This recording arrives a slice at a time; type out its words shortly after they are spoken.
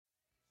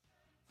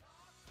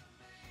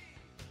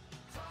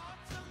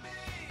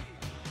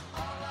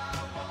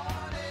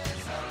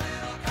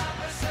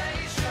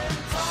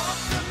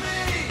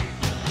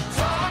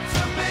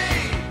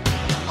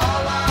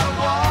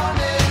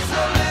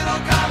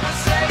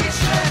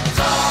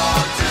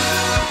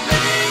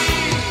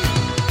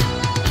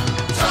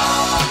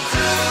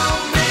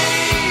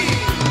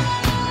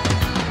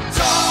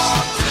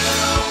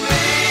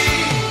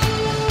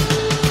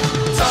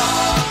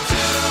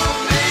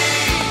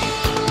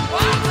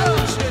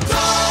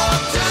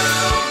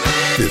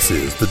This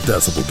is the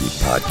Decibel Geek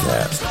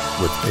Podcast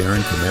with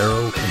Aaron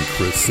Camaro and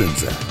Chris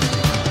Czynszak.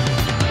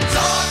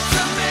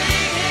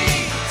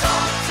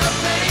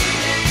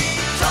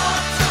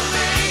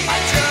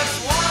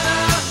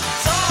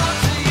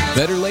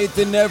 Better late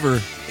than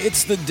never.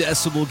 It's the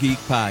Decibel Geek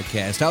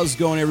Podcast. How's it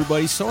going,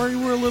 everybody? Sorry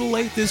we're a little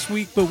late this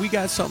week, but we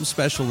got something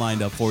special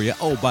lined up for you.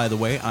 Oh, by the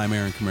way, I'm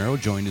Aaron Camaro,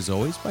 joined as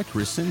always by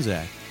Chris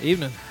Czynszak.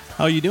 Evening.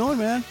 How you doing,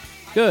 man?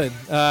 Good.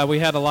 We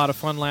had a lot of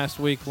fun last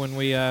week when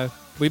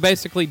we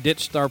basically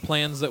ditched our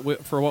plans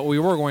for what we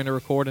were going to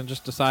record and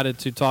just decided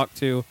to talk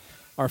to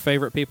our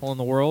favorite people in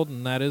the world,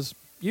 and that is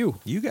you.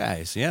 You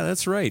guys. Yeah,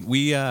 that's right.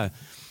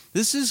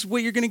 This is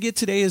what you're going to get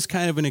today is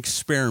kind of an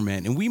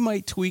experiment, and we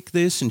might tweak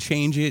this and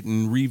change it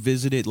and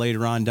revisit it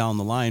later on down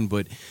the line,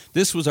 but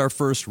this was our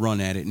first run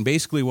at it, and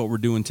basically what we're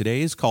doing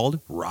today is called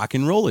Rock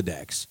and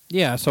Rolodex.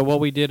 Yeah, so what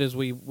we did is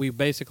we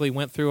basically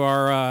went through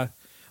our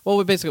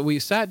we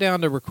sat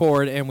down to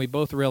record, and we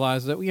both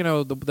realized that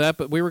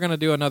that we were going to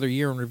do another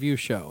year in review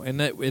show, and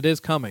that it is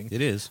coming.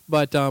 It is.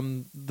 But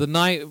the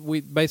night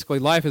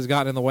life has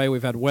gotten in the way.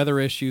 We've had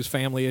weather issues,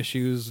 family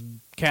issues,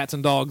 cats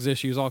and dogs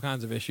issues, all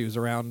kinds of issues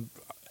around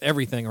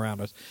everything around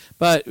us.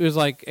 But it was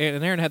like,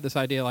 and Aaron had this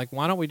idea, like,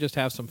 why don't we just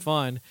have some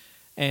fun?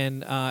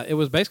 And it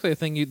was basically a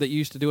thing that you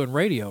used to do in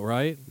radio,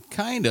 right?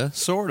 Kinda,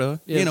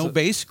 sorta. Yeah,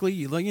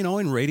 Basically,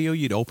 in radio,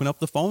 you'd open up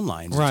the phone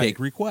lines and take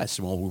requests.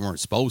 Well, we weren't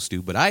supposed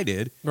to, but I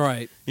did.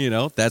 Right.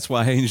 That's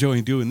why I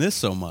enjoy doing this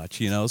so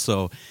much.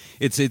 So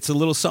it's a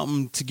little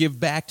something to give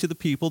back to the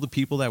people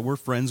that we're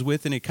friends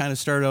with, and it kind of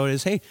started out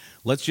as, hey,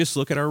 let's just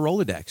look at our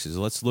Rolodexes.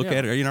 Let's look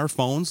at our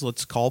phones.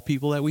 Let's call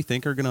people that we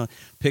think are gonna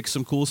pick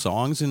some cool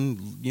songs,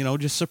 and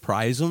just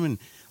surprise them and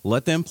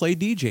let them play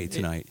DJ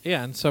tonight.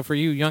 And so for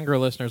you younger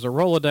listeners, a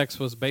Rolodex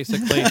was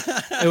basically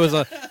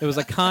it was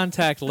a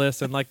contact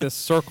list and like this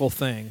circle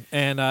thing,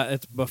 and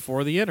it's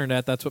before the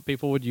internet. That's what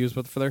people would use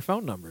for their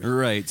phone numbers.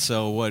 Right.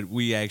 So what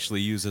we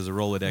actually use as a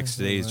Rolodex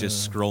today is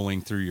just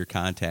scrolling through your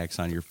contacts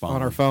on your phone.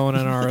 On our phone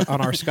and on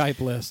our Skype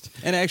list.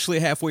 And actually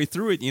halfway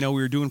through it, we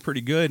were doing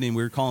pretty good, and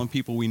we were calling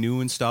people we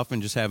knew and stuff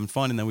and just having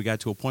fun, and then we got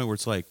to a point where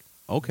it's like,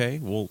 okay,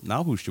 well,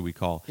 now who should we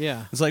call?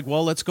 Yeah. It's like,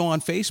 well, let's go on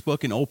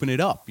Facebook and open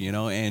it up,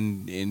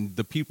 and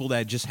the people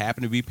that just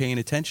happened to be paying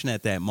attention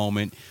at that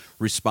moment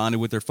responded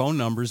with their phone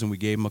numbers, and we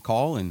gave them a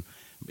call, and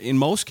in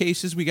most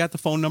cases, we got the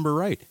phone number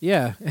right.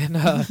 Yeah, and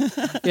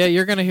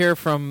you're going to hear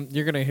from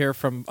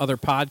other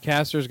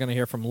podcasters, you're going to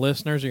hear from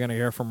listeners, you're going to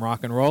hear from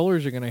rock and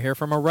rollers, you're going to hear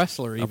from a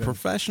wrestler, even a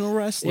professional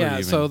wrestler. Yeah,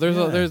 even. so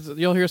there's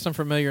you'll hear some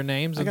familiar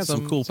names. I got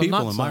some cool some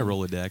people in my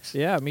Rolodex.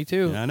 Yeah, me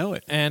too. Yeah, I know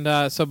it.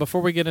 And so before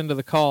we get into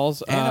the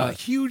calls, and a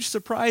huge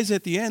surprise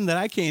at the end that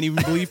I can't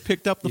even believe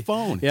picked up the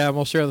phone. Yeah, and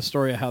we'll share the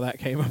story of how that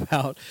came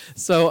about.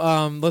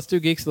 So let's do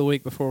Geeks of the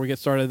Week before we get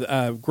started.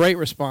 Great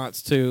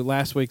response to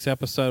last week's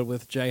episode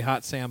with Jay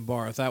Hot Sam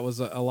Barth. That was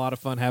a lot of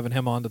fun having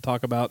him on to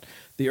talk about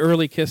the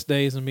early Kiss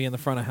days and being the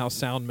front of house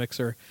sound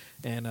mixer.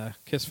 And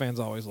Kiss fans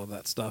always love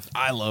that stuff.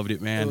 I loved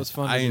it, man. It was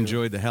fun. I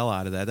enjoyed the hell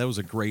out of that. That was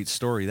a great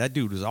story. That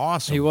dude was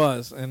awesome. He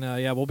was. And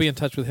we'll be in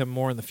touch with him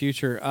more in the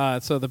future.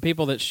 So the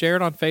people that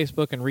shared on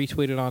Facebook and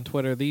retweeted on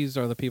Twitter, these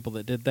are the people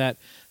that did that.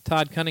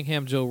 Todd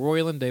Cunningham, Joe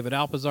Royland, David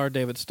Alpazar,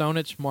 David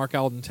Stonich, Mark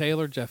Alden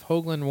Taylor, Jeff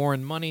Hoagland,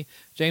 Warren Money,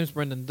 James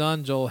Brendan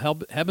Dunn, Joel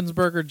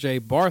Hebensberger, Jay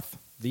Barth.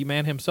 The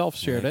man himself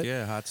shared it.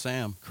 Yeah, Hot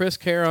Sam. Chris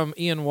Karam,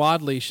 Ian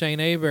Wadley, Shane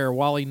Abear,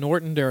 Wally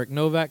Norton, Derek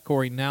Novak,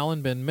 Corey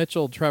Nowlin, Ben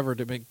Mitchell, Trevor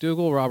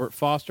McDougall, Robert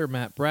Foster,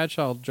 Matt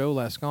Bradshaw, Joe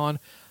Lascon,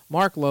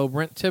 Mark Lowe,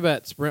 Brent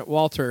Tibbetts, Brent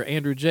Walter,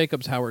 Andrew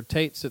Jacobs, Howard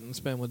Tate, Sit and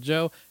Spin with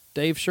Joe.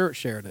 Dave Shirt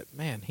shared it.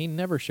 Man, he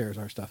never shares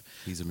our stuff.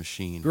 He's a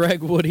machine.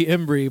 Greg Woody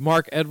Embry,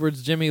 Mark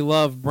Edwards, Jimmy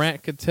Love,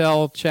 Brant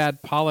Cattell,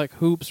 Chad Pollock,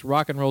 Hoops,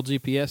 Rock and Roll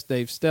GPS,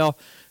 Dave Stell,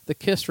 The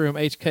Kiss Room,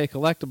 HK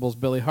Collectibles,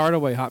 Billy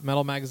Hardaway, Hot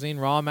Metal Magazine,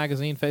 Raw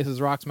Magazine, Faces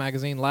Rocks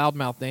Magazine,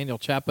 Loudmouth, Daniel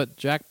Chaput,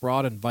 Jack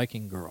Broad, and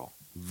Viking Girl.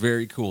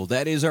 Very cool.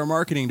 That is our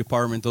marketing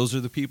department. Those are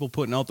the people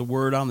putting out the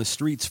word on the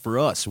streets for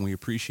us, and we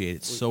appreciate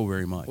it so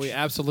very much. We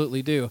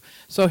absolutely do.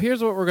 So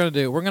here's what we're going to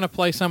do. We're going to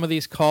play some of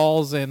these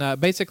calls, and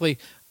basically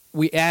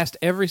we asked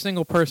every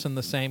single person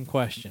the same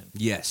question.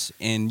 Yes,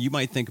 and you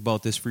might think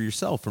about this for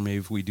yourself, or maybe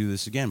if we do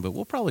this again, but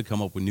we'll probably come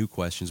up with new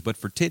questions. But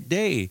for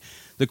today,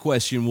 the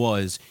question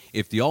was,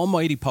 if the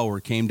almighty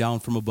power came down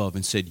from above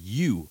and said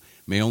you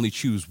may only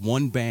choose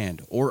one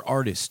band or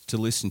artist to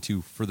listen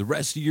to for the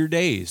rest of your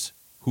days,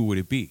 who would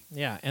it be?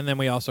 Yeah, and then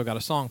we also got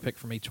a song pick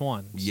from each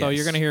one. Yes. So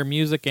you're going to hear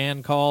music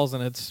and calls,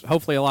 and it's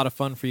hopefully a lot of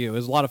fun for you. It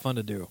was a lot of fun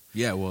to do.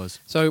 Yeah, it was.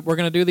 So we're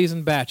going to do these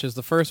in batches.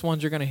 The first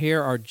ones you're going to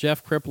hear are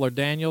Jeff Crippler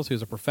Daniels,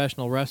 who's a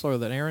professional wrestler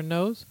that Aaron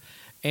knows.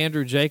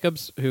 Andrew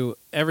Jacobs, who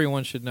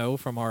everyone should know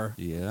from our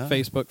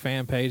Facebook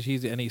fan page.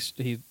 He's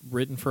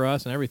written for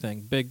us and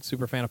everything. Big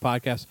super fan of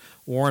podcasts.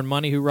 Warren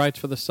Money, who writes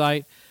for the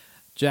site.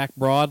 Jack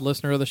Broad,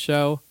 listener of the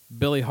show.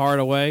 Billy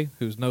Hardaway,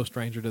 who's no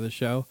stranger to the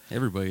show.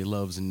 Everybody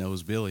loves and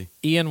knows Billy.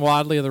 Ian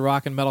Wadley of the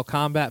Rock and Metal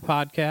Combat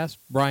Podcast.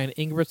 Brian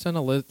Ingebrigtsen,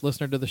 a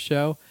listener to the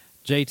show.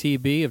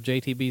 JTB of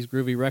JTB's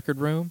Groovy Record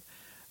Room.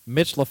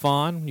 Mitch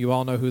LaFawn, you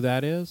all know who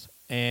that is.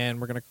 And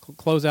we're going to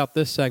close out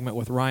this segment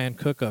with Ryan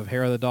Cook of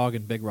Hair of the Dog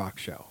and Big Rock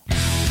Show.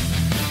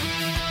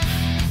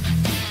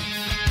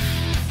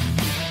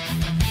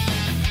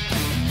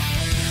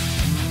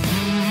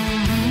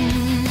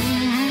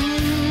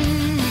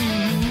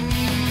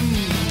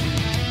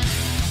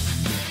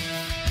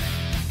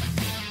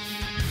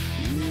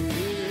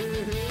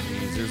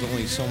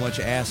 only so much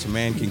ass a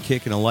man can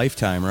kick in a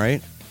lifetime,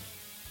 right?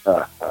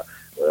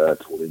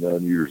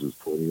 29 years is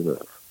plenty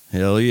enough.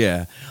 Hell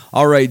yeah.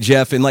 All right,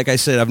 Jeff. And like I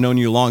said, I've known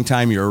you a long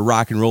time. You're a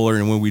rock and roller.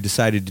 And when we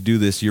decided to do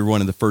this, you're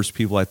one of the first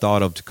people I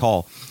thought of to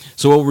call.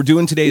 So what we're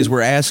doing today is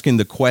we're asking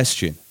the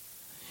question.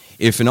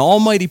 If an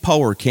almighty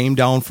power came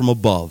down from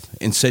above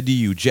and said to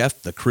you,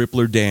 Jeff the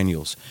Crippler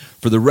Daniels,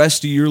 for the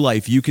rest of your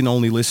life, you can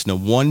only listen to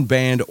one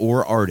band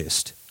or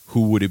artist,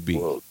 who would it be?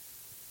 Well,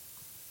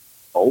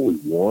 only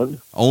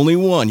one? Only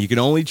one. You can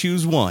only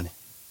choose one.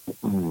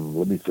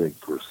 Let me think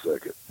for a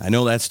second. I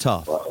know that's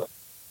tough.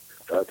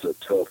 That's a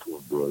tough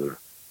one, brother.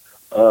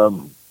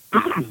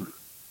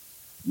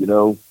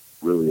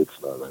 Really,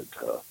 it's not that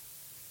tough.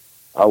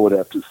 I would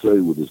have to say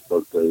with his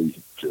birthday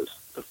just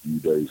a few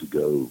days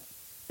ago,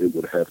 it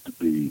would have to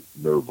be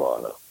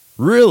Nirvana.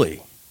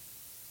 Really?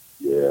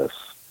 Yes.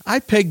 I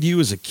pegged you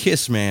as a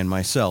Kiss man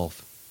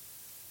myself.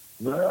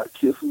 Nah,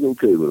 Kiss is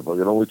okay, but if I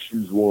could only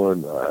choose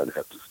one, I'd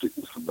have to stick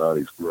with some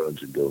 90s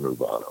grunge and go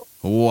Nirvana.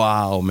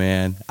 Wow,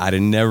 man. I'd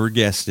have never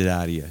guessed it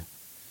out of you.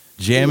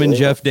 Jamming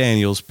Jeff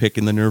Daniels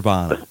picking the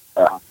Nirvana.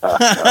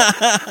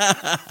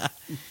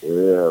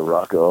 Yeah,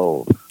 rock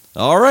on.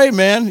 All right,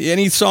 man.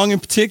 Any song in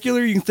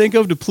particular you can think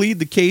of to plead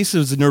the case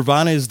of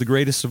Nirvana is the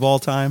greatest of all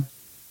time?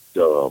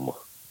 Dumb.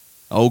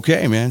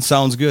 Okay, man.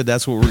 Sounds good.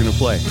 That's what we're going to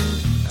play.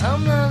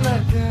 I'm not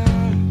like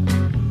them,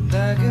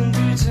 back in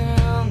through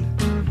town.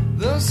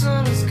 The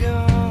sun is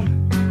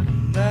gone,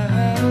 and I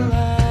had a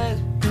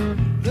light.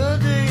 The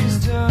day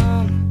is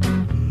done,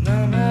 and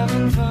I'm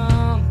having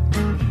fun.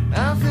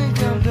 I think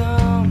I'm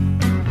dumb,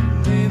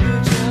 maybe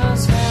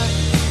just happy.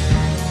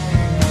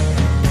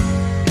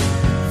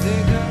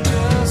 Think I'm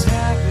just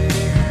happy.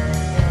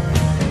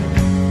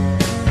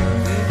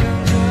 Think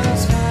I'm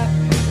just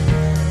happy.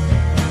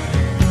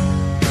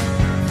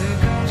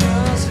 Think I'm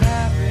just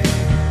happy.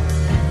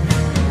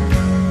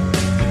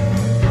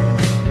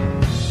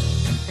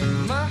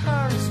 My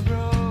heart is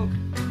broke,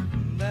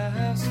 and I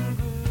have some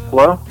good.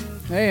 Hello?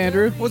 Hey,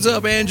 Andrew. What's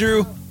up,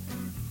 Andrew?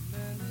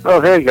 Oh,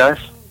 hey, guys.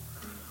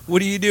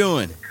 What are you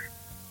doing?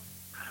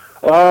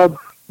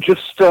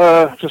 Just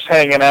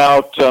hanging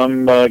out.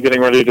 I'm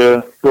getting ready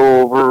to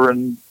go over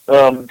and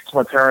to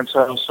my parents'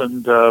 house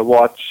and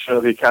watch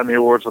the Academy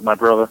Awards with my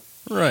brother.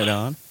 Right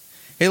on.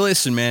 Hey,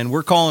 listen, man.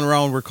 We're calling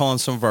around. We're calling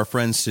some of our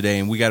friends today,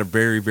 and we got a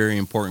very, very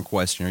important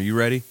question. Are you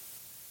ready?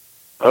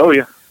 Oh,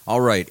 yeah.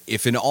 All right.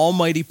 If an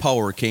almighty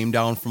power came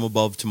down from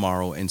above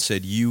tomorrow and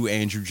said you,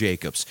 Andrew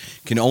Jacobs,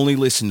 can only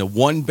listen to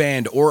one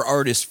band or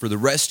artist for the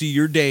rest of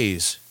your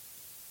days,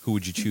 who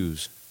would you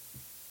choose?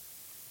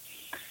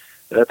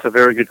 That's a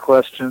very good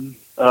question.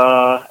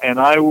 And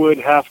I would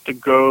have to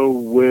go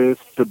with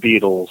the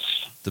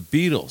Beatles. The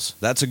Beatles.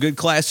 That's a good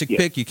classic Yeah.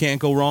 pick. You can't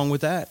go wrong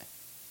with that.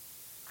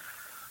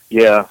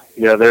 Yeah,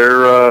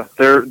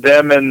 they're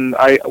them and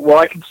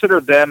I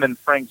consider them and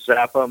Frank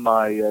Zappa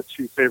my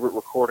two favorite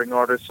recording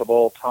artists of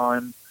all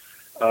time.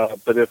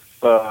 But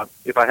if I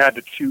had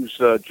to choose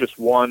just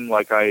one,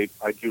 like I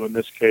do in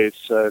this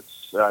case,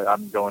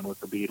 I'm going with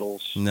the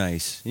Beatles.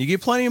 Nice. You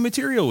get plenty of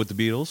material with the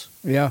Beatles.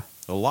 Yeah.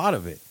 A lot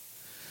of it.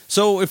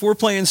 So if we're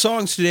playing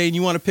songs today and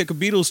you want to pick a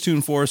Beatles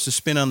tune for us to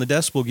spin on the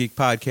Decibel Geek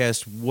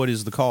podcast, what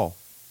is the call?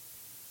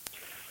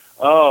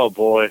 Oh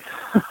boy.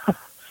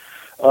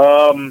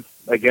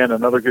 Again,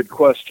 another good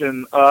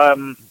question. Let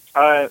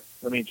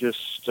me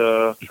just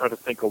try to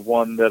think of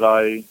one that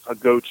a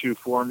go-to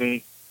for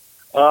me.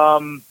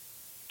 You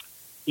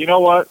know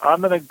what? I'm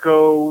going to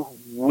go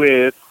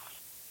with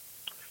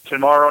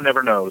Tomorrow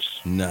Never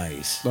Knows.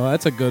 Nice. Well,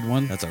 that's a good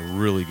one. That's a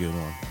really good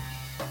one.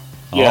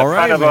 Yeah, All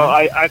right, kind of.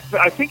 man.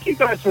 I think you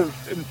guys have.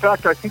 In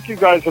fact, I think you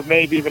guys have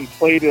maybe even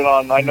played it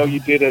on. I know you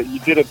did a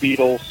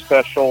Beatles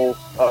special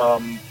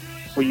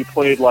where you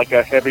played like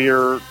the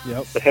heavier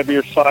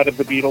side of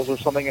the Beatles or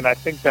something, and I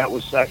think that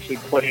was actually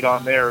played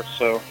on there.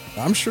 So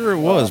I'm sure it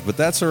was, but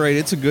that's all right.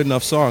 It's a good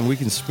enough song. We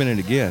can spin it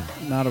again.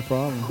 Not a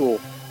problem. cool.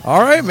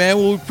 All right, man.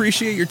 Well, we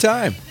appreciate your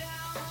time.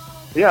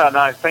 Yeah, and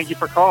I thank you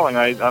for calling.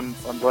 I'm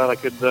glad I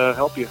could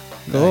help you.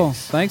 Cool.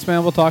 Nice. Thanks,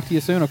 man. We'll talk to you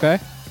soon, okay?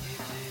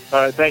 All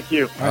right, thank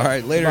you. All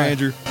right. Later, Bye.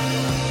 Andrew.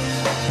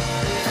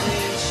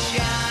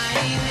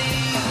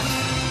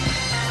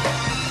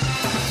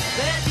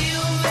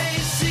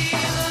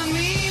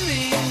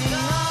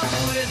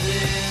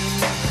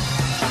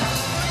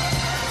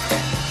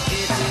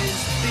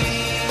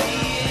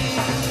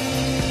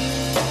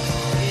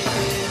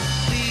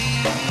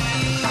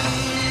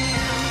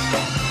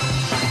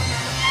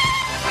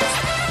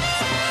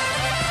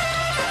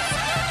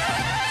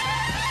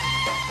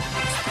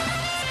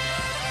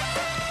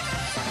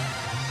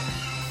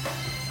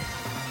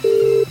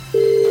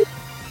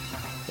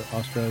 The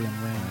Australian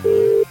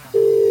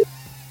ring.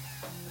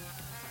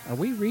 Are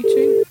we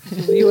reaching? This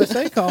is the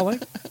USA calling.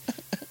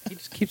 He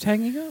just keeps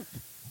hanging up.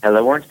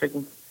 Hello, Warren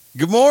speaking.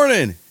 Good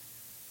morning.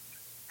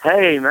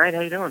 Hey, mate,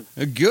 how you doing?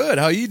 Good.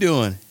 How you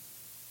doing?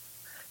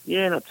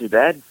 Yeah, not too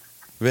bad.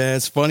 Man,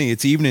 it's funny.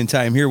 It's evening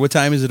time here. What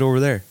time is it over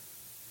there?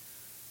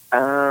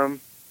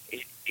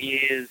 It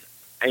is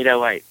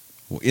 8:08.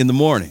 In the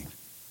morning.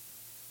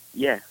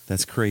 Yeah.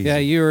 That's crazy. Yeah,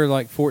 you were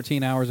like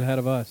 14 hours ahead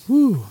of us.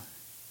 Whew.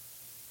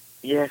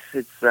 Yes,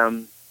 it's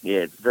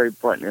it's very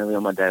bright and early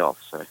on my day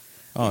off. So.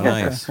 Oh,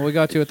 nice. Well, we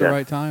got you at the Yeah.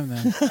 right time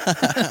then.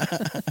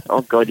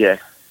 Oh God, yeah,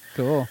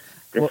 Cool.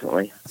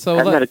 definitely. Well, so I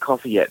haven't let- had a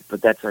coffee yet,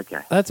 but that's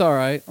okay. That's all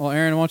right. Well,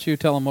 Aaron, why don't you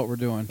tell them what we're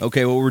doing?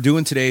 Okay, what we're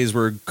doing today is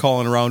we're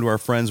calling around to our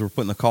friends. We're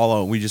putting the call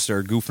out, and we just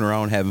started goofing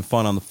around, having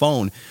fun on the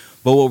phone.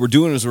 But what we're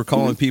doing is we're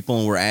calling people,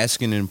 and we're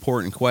asking an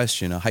important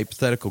question, a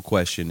hypothetical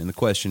question. And the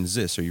question is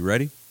this. Are you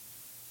ready?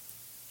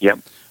 Yep.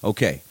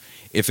 Okay.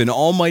 If an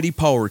almighty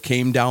power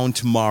came down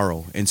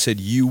tomorrow and said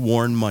you,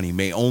 Warren Money,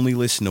 may only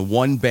listen to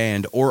one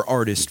band or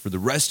artist for the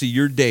rest of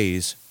your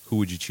days, who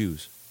would you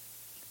choose?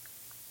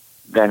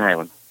 Van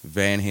Halen.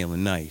 Van Halen.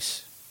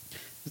 Nice.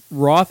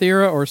 Roth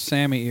era or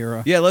Sammy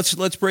era? Yeah, let's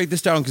break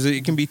this down because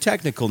it can be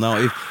technical.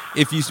 Now,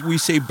 if we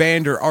say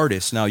band or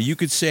artist, now you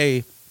could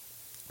say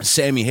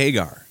Sammy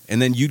Hagar,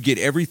 and then you'd get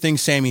everything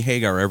Sammy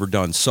Hagar ever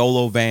done,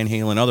 solo, Van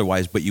Halen,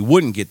 otherwise, but you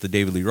wouldn't get the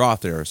David Lee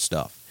Roth era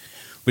stuff.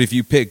 But if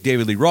you pick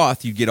David Lee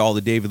Roth, you'd get all the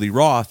David Lee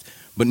Roth,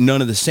 but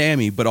none of the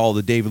Sammy, but all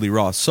the David Lee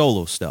Roth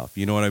solo stuff.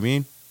 You know what I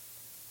mean?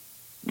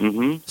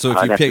 Mm-hmm. So if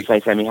I'd you have pick, to say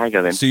Sammy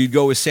Hagar then. so you'd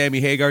go with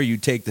Sammy Hagar,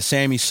 you'd take the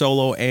Sammy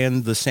solo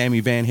and the Sammy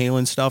Van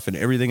Halen stuff and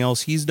everything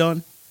else he's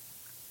done?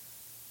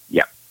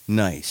 Yeah.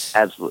 Nice.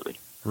 Absolutely.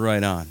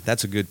 Right on.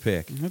 That's a good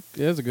pick. It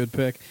is a good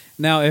pick.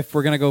 Now, if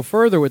we're going to go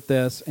further with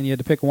this, and you had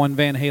to pick one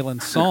Van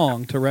Halen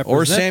song to represent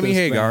Or Sammy this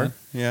Hagar. band,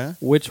 Yeah.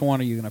 which one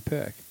are you going to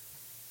pick?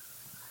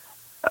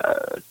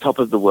 Top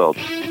of the World.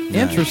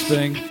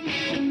 Interesting.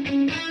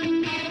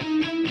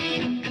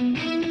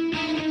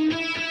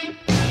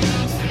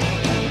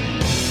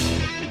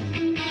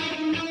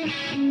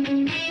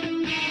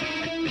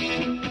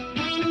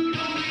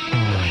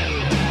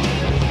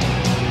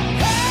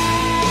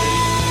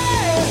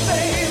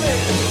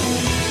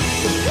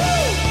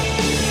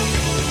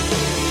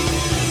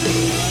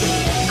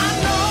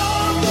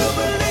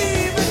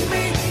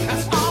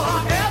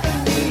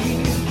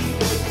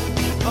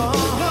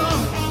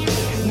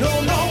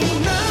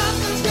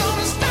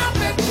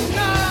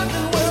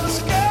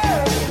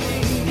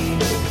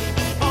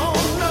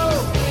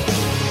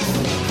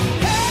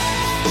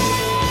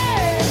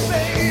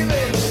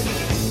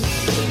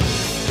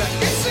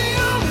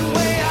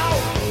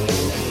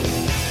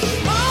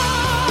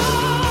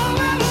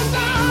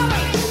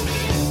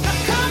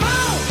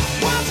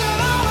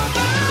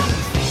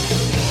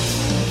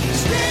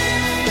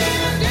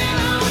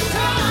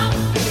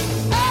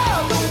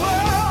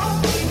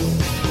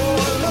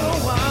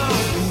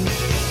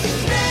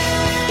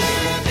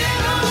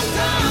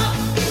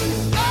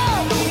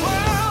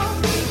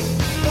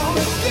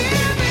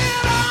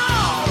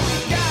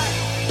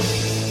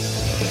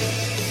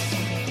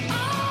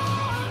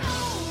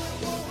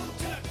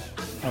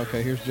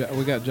 Okay, here's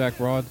we got Jack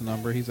Rod's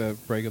number. He's a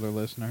regular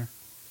listener.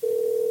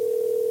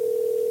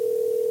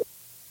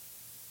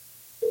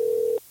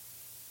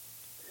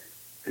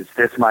 Is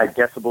this my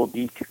Decibel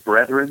Geek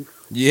brethren?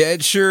 Yeah,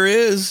 it sure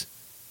is.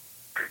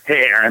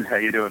 Hey, Aaron, how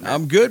you doing? Man?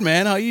 I'm good,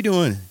 man. How you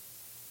doing?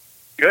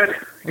 Good.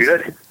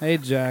 Hey,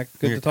 Jack.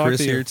 Good Here, to talk Chris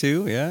to you. here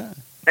too. Yeah.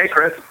 Hey,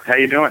 Chris, how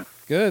you doing?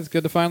 Good. It's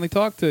good to finally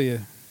talk to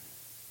you.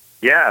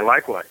 Yeah,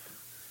 likewise.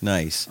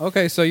 Nice.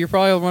 Okay, so you're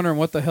probably wondering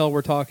what the hell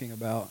we're talking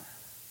about.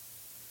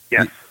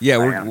 Yes. Yeah, I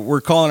we're am.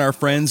 we're calling our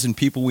friends and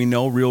people we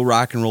know, real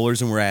rock and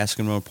rollers, and we're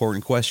asking them an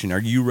important question. Are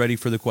you ready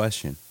for the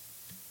question?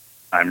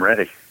 I'm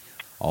ready.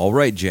 All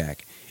right,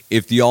 Jack.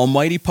 If the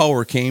almighty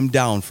power came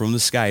down from the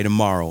sky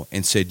tomorrow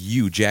and said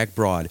you, Jack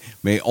Broad,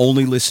 may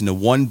only listen to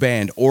one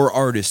band or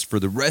artist for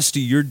the rest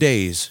of your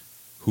days,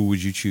 who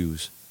would you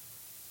choose?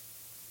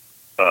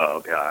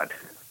 Oh God.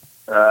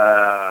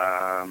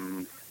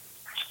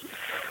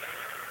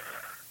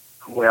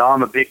 Well,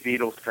 I'm a big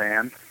Beatles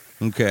fan.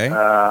 Okay.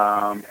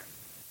 I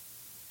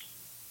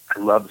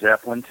love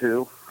Zeppelin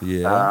too.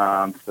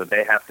 Yeah. So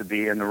they have to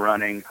be in the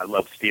running. I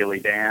love Steely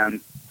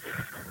Dan.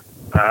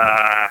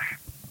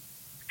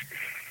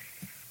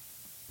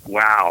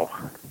 Wow.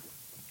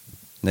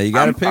 Now you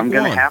got to pick I'm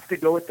going one. to have to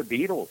go with the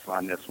Beatles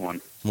on this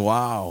one.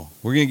 Wow.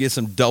 We're going to get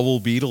some double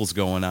Beatles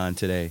going on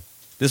today.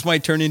 This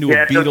might turn into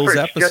Yeah, a Beatles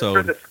just for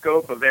episode. the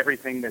scope of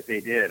everything that they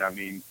did. I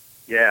mean,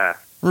 yeah,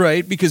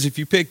 Right, because if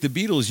you pick the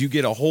Beatles, you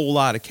get a whole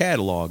lot of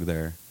catalog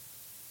there.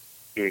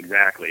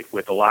 exactly.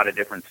 With a lot of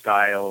different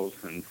styles.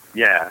 And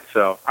yeah,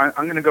 so I'm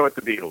going to go with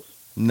the Beatles.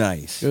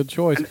 Nice. Good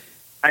choice.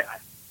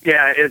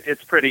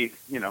 It's pretty,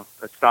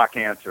 a stock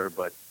answer,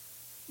 but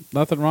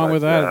Nothing wrong But,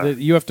 with that.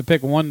 You have to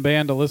pick one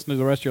band to listen to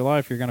the rest of your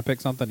life. You're going to pick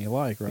something you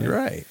like, right? You're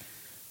right.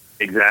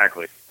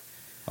 exactly.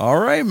 All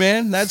right,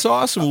 man. That's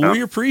awesome. Well,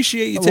 we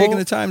appreciate you taking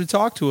the time to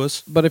talk to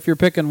us. But if you're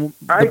picking the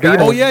right, guys.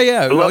 Beatles,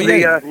 Oh,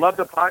 yeah. Love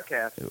the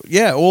podcast.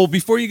 Yeah, well,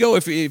 before you go,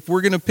 if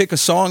we're going to pick a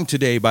song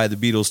today by the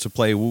Beatles to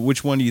play,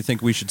 which one do you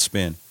think we should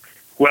spin?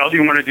 Well, do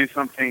you want to do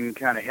something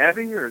kind of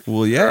heavy?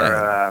 Well,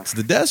 yeah. It's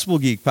the Decibel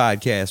Geek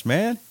podcast,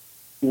 man.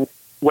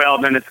 Well,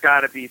 then it's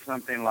got to be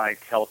something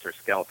like Helter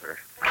Skelter.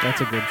 that's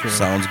a good choice.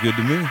 Sounds good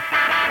to me. When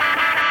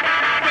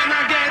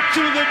I get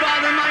to the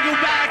bottom, I go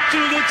back to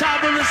the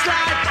top of the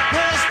slide.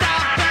 Where I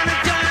stop and I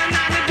turn and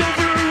I go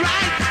for a ride.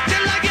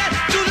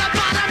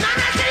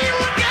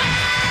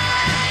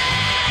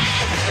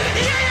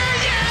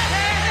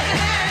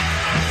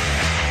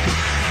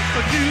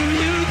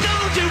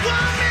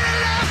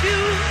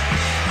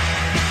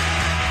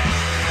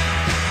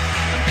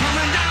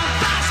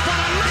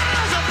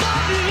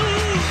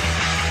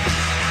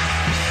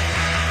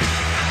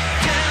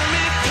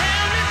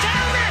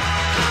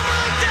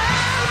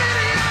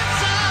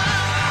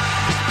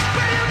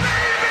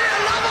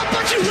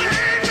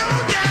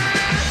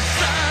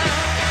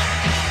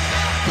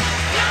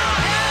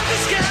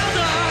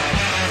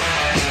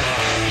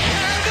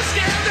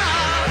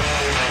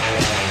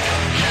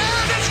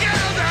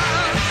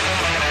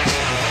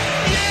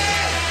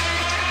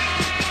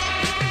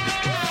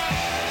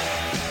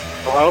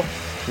 Hello?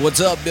 What's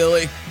up,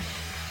 Billy?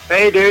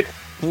 Hey, dude.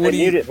 What do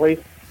you, mute it, please.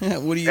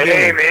 what are you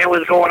Hey, doing? man,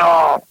 what's going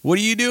on? What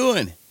are you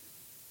doing?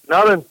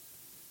 Nothing.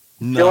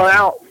 Chilling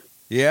out.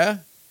 Yeah?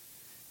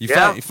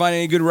 Yeah. You find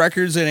any good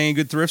records at any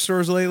good thrift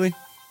stores lately?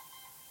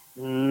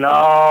 No,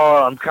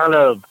 I'm kind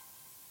of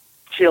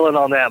chilling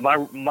on that.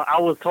 I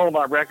was told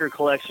my record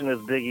collection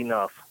is big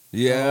enough.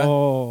 Yeah.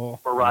 Oh.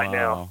 For right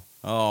now.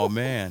 Oh,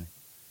 man.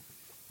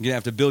 You're going to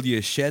have to build you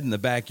a shed in the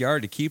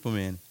backyard to keep them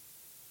in.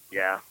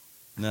 Yeah.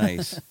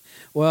 Nice.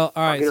 Well,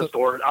 all right.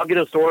 I'll get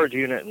a storage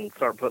unit and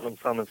start putting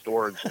some in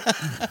storage.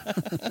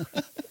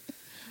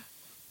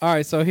 All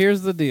right, so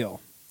here's the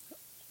deal.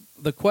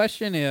 The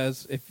question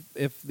is,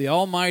 if the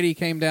Almighty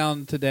came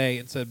down today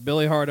and said,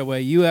 Billy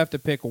Hardaway, you have to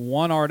pick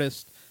one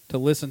artist to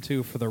listen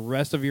to for the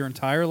rest of your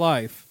entire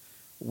life,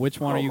 which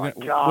one are you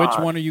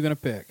going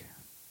to pick?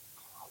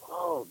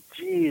 Oh,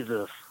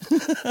 Jesus.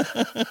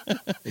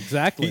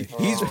 Exactly.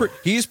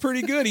 He's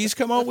pretty good. He's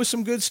come out with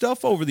some good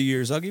stuff over the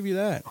years. I'll give you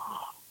that.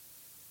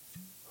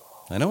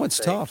 I know it's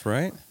tough,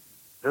 right?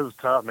 This is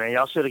tough, man.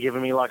 Y'all should have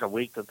given me like a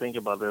week to think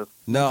about this.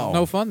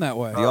 No fun that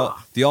way.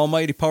 The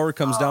almighty power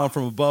comes down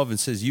from above and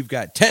says, you've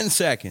got 10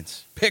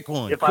 seconds. Pick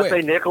one. If quick.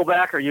 I say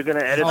Nickelback, are you going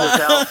to edit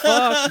this out?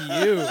 Fuck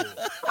you.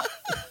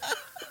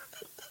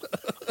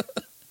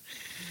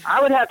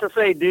 I would have to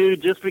say,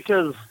 dude, just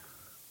because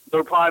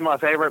they're probably my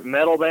favorite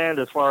metal band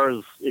as far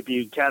as if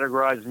you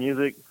categorize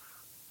music,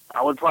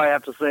 I would probably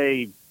have to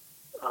say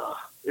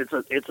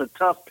it's a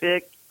tough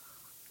pick,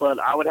 but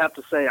I would have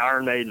to say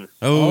Iron Maiden.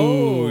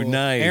 Oh,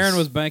 nice. Aaron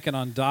was banking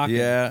on Dokken.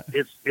 Yeah.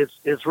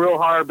 It's real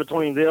hard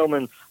between them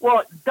and,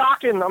 well,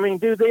 Dokken, I mean,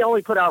 dude, they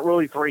only put out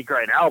really 3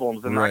 great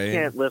albums, and right. I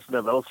can't listen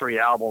to those 3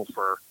 albums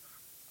for,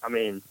 I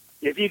mean,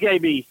 if you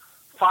gave me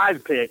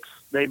 5 picks,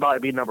 they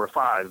might be number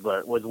 5,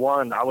 but with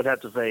one, I would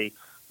have to say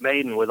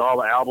Maiden with all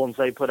the albums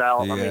they put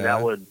out. Yeah. I mean,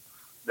 that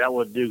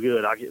would do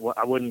good.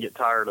 I wouldn't get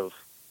tired of,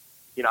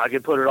 I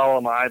could put it all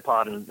on my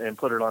iPod and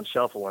put it on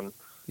shuffle, and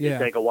it'd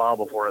take a while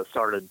before it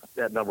started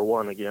at number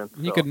 1 again.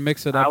 You could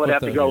mix it up. I would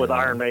have to go with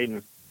Iron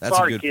Maiden. That's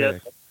Sorry, a good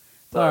kid. pick.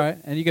 It's all right,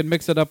 and you could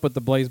mix it up with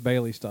the Blaze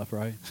Bailey stuff,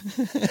 right?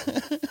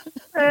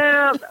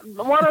 And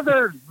one of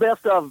their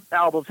best of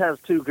albums has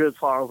 2 good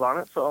songs on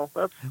it, so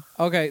that's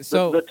okay.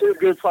 So the 2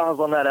 good songs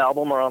on that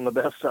album are on the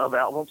best of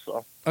album.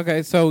 So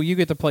okay, so you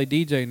get to play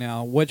DJ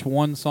now. Which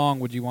one song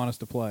would you want us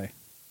to play?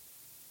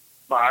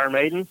 By Iron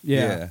Maiden?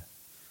 Yeah.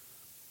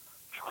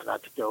 Try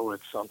not to go with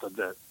something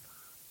that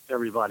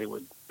everybody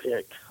would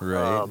pick.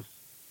 Right.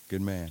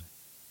 Good man.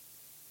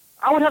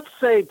 I would have to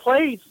say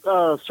play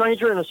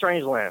Stranger in a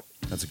Strange Land.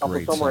 That's a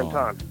great Somewhere song. in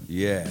Time.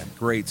 Yeah,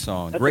 great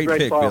song. That's great a great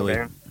pick, song, Billy.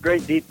 Man.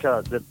 Great deep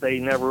cut that they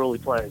never really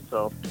played.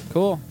 So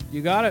cool.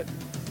 You got it.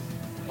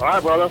 All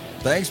right, brother.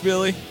 Thanks,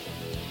 Billy.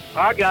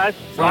 All right, guys.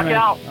 All right, Rock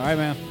out. All right,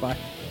 man. Bye.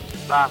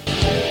 Bye.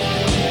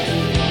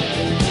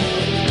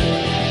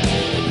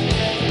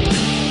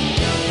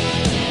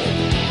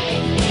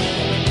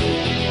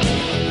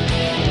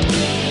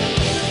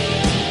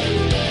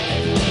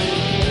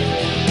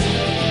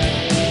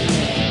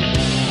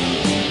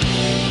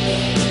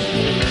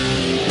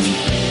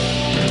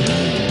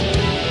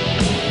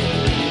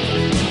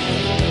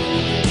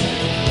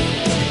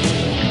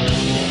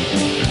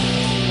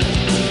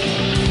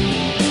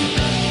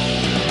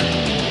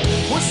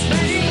 Was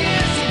many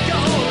years ago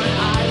when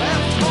I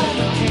left home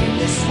and came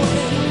this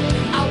way.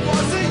 I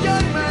was a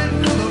young man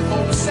full of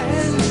hopes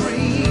and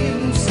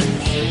dreams.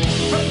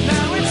 But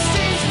now it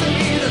seems to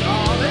me that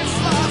all is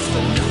lost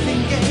and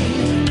nothing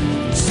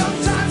gained.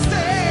 Sometimes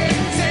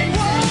things ain't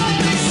what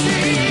they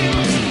seem.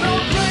 No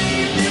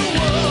brave new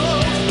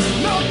world,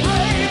 no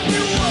brave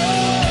new world.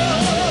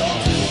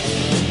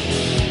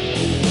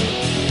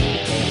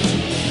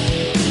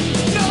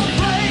 No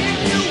brave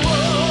new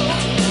world,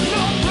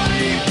 no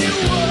brave new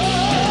world.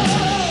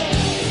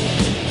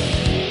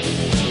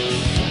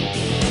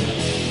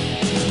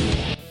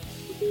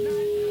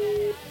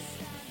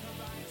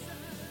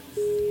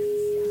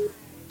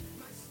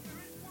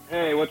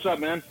 Hey, what's up,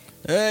 man?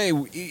 Hey,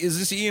 is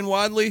this Ian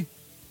Wadley?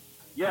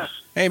 Yes.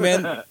 Hey,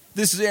 man,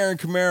 this is Aaron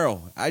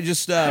Camaro. I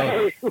just,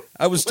 Hey,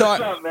 I was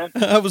what's up, man?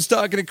 I was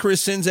talking to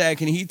Chris Sinzak,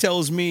 and he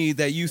tells me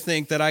that you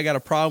think that I got a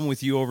problem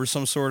with you over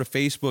some sort of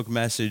Facebook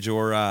message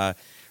or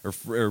what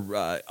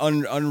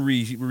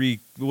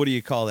do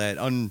you call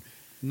that?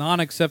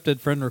 Non-accepted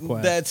friend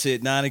request. That's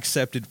it,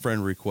 non-accepted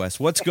friend request.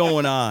 What's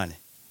going on?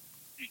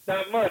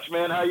 Not much,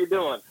 man. How you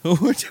doing?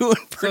 We're doing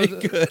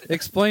pretty good.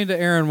 Explain to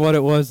Aaron what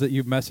it was that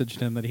you messaged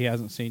him that he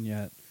hasn't seen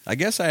yet. I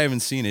guess I haven't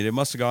seen it. It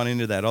must have gone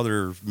into that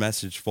other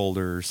message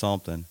folder or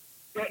something.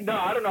 No,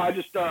 I don't know. I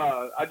just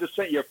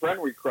sent you a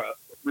friend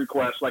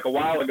request like a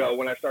while ago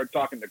when I started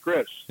talking to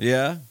Chris.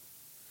 Yeah?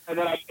 And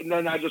then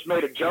I just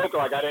made a joke.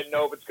 Like I didn't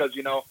know if it's because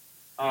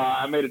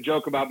I made a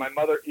joke about my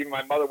mother. Even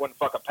my mother wouldn't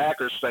fuck a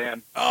Packers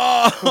fan.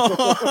 Oh,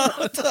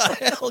 what the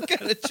hell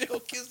kind of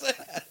joke is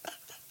that?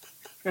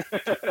 And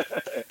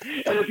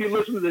if you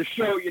listen to this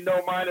show, you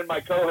know mine and my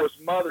co-host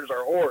mothers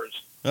are whores.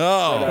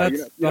 Oh,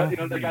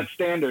 But, they got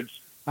standards.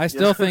 I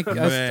still think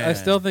I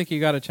still think you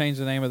got to change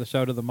the name of the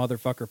show to the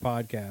Motherfucker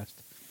Podcast.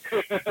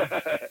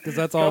 Because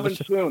that's all Coming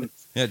the soon.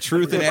 Yeah,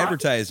 truth in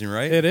advertising,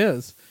 right? It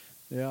is.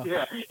 Yeah.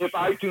 Yeah, if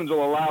iTunes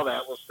will allow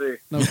that, we'll see.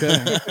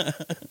 Okay.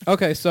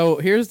 Okay, so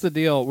here's the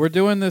deal. We're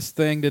doing this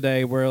thing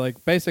today where,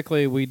 like,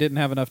 basically we didn't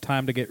have enough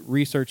time to get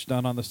research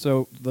done on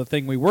the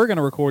thing we were going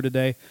to record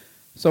today.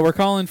 So we're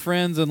calling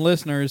friends and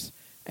listeners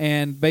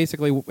and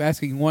basically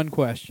asking one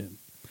question.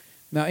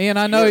 Now, Ian,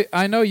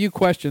 I know you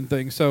question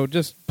things, so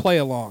just play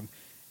along.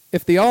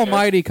 If the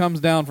Almighty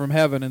comes down from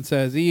heaven and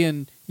says,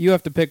 Ian, you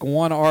have to pick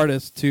one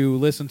artist to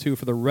listen to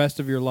for the rest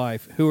of your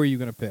life, who are you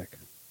going to pick?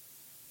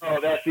 Oh,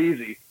 that's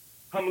easy.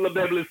 Humbly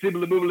babbly,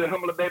 sibbly boobly,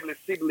 humbly babbly,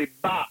 sibbly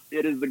bop.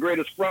 It is the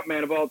greatest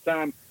frontman of all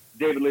time,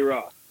 David Lee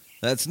Roth.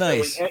 That's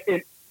nice.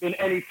 In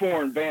any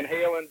form, Van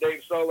Halen,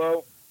 Dave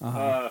Solo.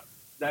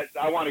 That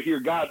I want to hear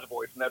God's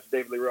voice, and that's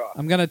David Lee Roth.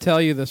 I'm going to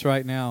tell you this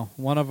right now.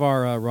 One of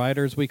our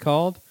writers we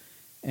called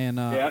in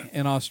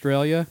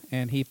Australia,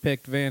 and he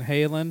picked Van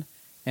Halen,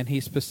 and he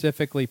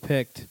specifically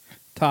picked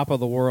 "Top of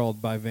the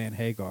World" by Van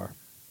Hagar.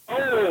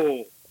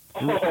 Oh,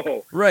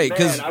 right,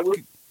 man,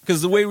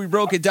 because the way we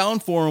broke it down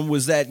for him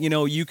was that, you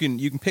know, you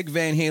can pick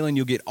Van Halen,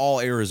 you'll get all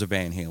eras of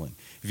Van Halen.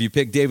 If you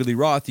pick David Lee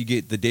Roth, you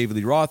get the David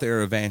Lee Roth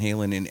era of Van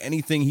Halen and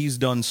anything he's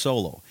done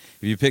solo.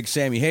 If you pick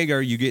Sammy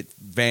Hagar, you get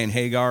Van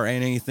Hagar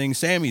and anything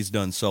Sammy's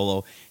done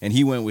solo, and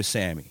he went with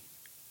Sammy.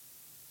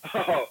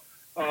 Oh,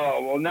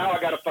 well, now I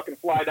got to fucking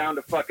fly down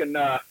to fucking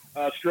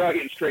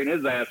Australia and straighten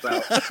his ass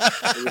out.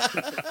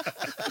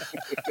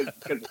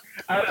 Cause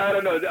I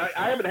don't know.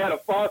 I haven't had a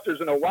Foster's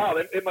in a while.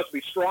 It must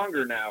be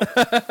stronger now.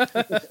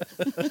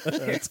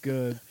 That's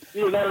good.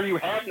 Either that or you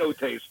have no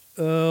taste.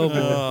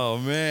 Oh,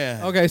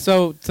 man. Okay,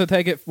 so to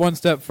take it one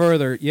step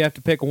further, you have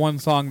to pick one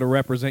song to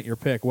represent your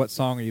pick. What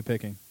song are you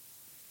picking?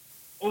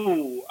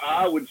 Oh,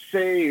 I would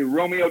say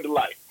Romeo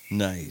Delight.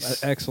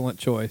 Nice. Excellent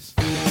choice.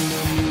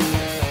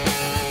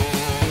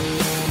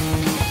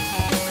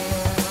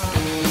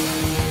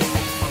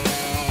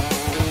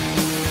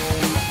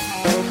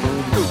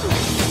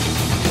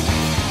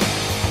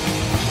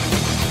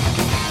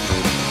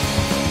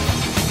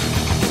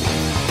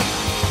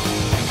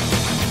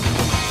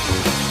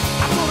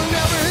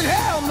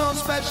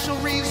 Special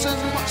reason,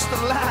 what's the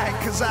lie?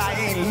 'Cause I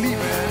ain't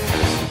leaving.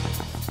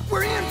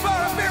 We're in for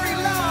a very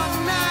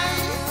long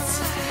night.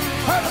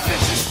 Heard a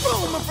vicious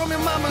rumor from your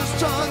mama's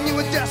tongue. You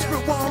a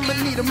desperate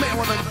woman, need a man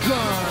with a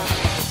gun.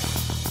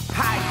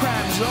 High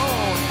crime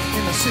zone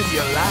in the city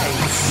of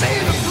lights.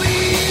 Santa,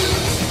 please.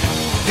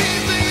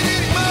 Can't take it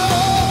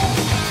anymore.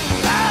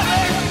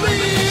 Alex,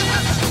 please.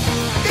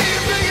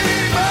 Can't take it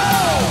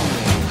anymore.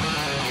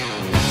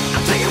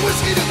 I'm taking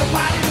whiskey to the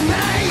party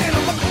tonight, and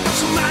I'm looking for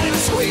somebody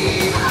to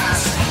squeeze.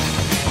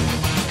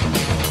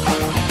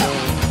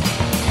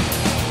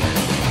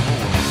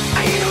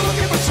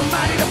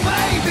 Somebody to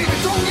fight, baby,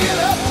 don't get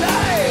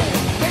uptight,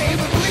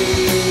 baby,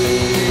 please.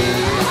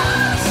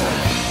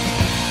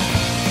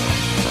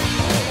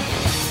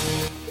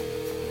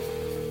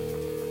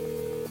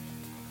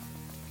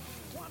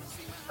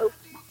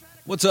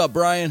 What's up,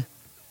 Brian?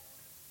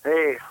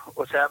 Hey,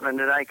 what's happening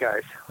tonight,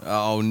 guys?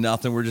 Oh,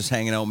 nothing. We're just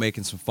hanging out,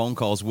 making some phone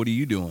calls. What are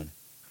you doing?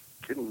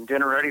 Getting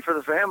dinner ready for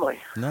the family.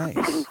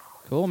 Nice.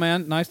 Cool,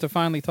 man. Nice to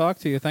finally talk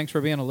to you. Thanks for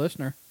being a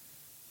listener.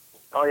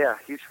 Oh, yeah,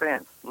 huge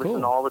fan.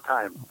 Listen all the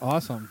time.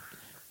 Awesome.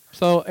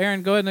 So,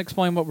 Aaron, go ahead and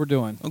explain what we're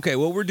doing. Okay,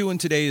 what we're doing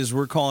today is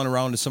we're calling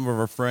around to some of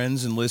our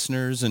friends and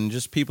listeners and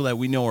just people that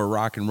we know are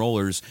rock and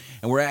rollers,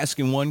 and we're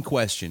asking one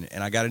question,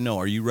 and I got to know,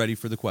 are you ready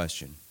for the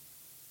question?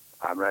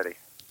 I'm ready.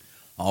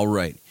 All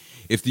right.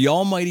 If the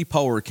almighty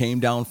power came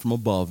down from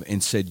above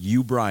and said,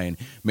 you, Brian,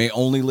 may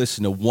only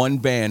listen to one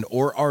band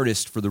or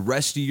artist for the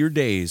rest of your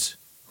days,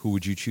 who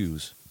would you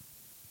choose?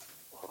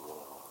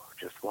 Oh,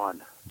 just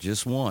one.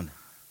 Just one.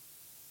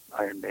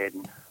 Iron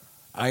Maiden.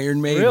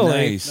 Iron Maiden, really?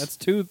 nice. That's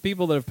two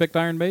people that have picked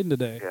Iron Maiden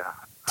today. Yeah.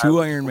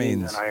 Two Iron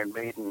Maidens. Iron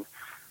Maiden.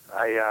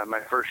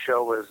 My first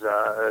show was,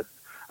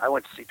 I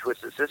went to see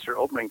Twisted Sister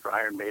opening for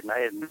Iron Maiden. I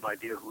had no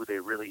idea who they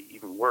really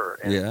even were,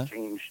 and it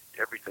changed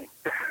everything.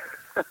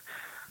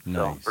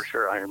 So, for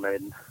sure, Iron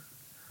Maiden.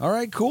 All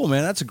right, cool,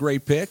 man. That's a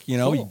great pick. You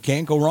know, you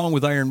can't go wrong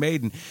with Iron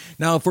Maiden.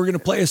 Now, if we're going to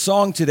play a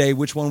song today,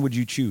 which one would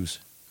you choose?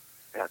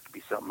 It has to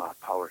be something off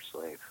Power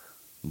Slave.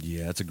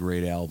 Yeah, that's a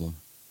great album.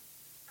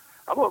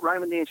 How about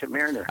Rime of the Ancient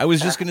Mariner? I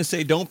was just going to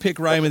say, don't pick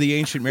Rime of the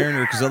Ancient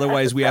Mariner, because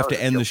otherwise we have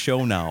to end the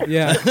show now.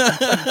 Yeah,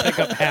 pick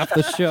up half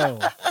the show.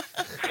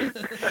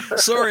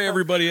 Sorry,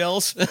 everybody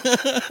else. I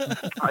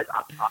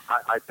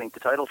think the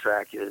title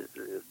track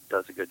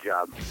does a good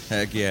job.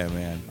 Heck yeah,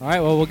 man. All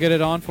right, well, we'll get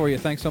it on for you.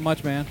 Thanks so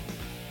much, man.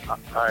 All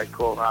right,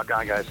 cool. Rock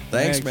on, guys.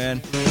 Thanks, man.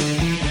 Into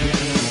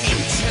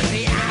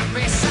the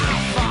abyss I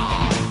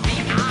fall, the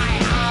eye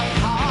of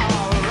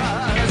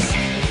horrors.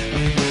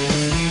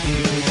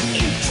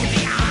 Into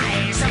the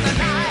eyes of the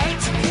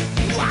night,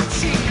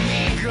 watching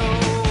me go.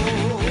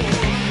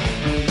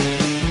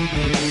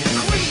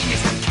 Green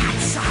is the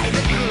cat's eye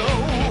that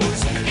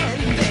glows in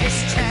this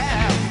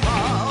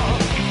temple.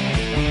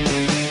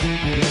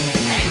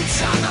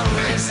 Enter the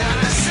risen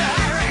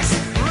Osiris,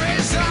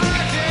 risen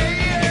again.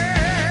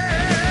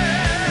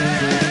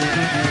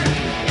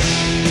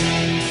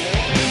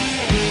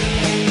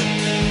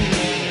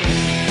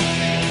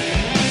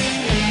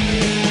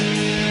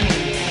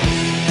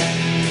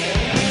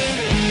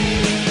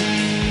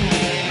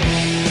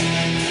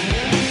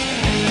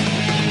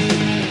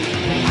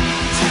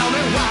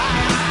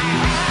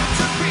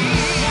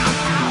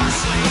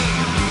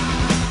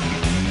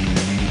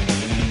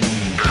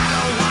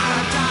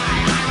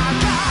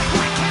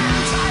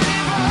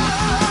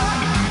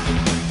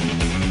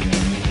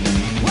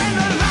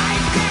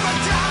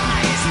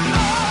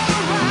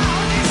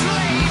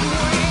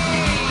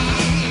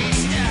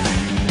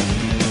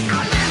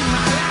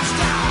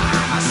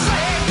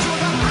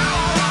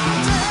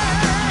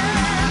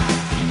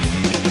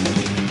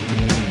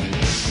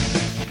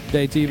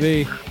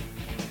 JTB.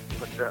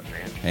 What's up,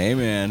 man? Hey,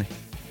 man.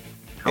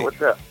 Hey,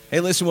 what's up? Hey,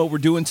 listen, what we're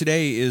doing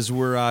today is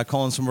we're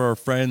calling some of our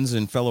friends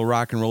and fellow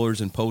rock and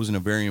rollers and posing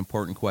a very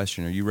important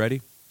question. Are you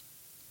ready?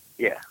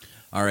 Yeah.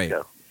 All right.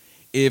 Go.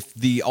 If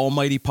the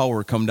almighty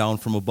power come down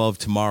from above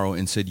tomorrow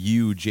and said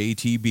you,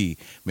 JTB,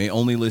 may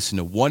only listen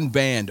to one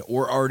band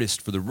or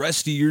artist for the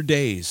rest of your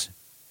days,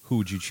 who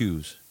would you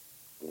choose?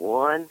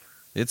 One?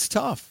 It's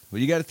tough.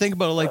 Well, you got to think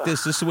about it like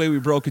this. This is the way we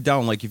broke it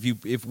down. Like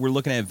if we're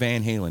looking at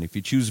Van Halen, if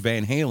you choose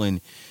Van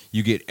Halen,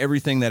 you get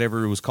everything that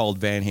ever was called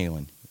Van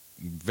Halen.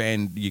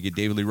 You get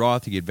David Lee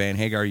Roth, you get Van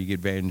Hagar, you get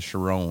Van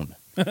Sharon.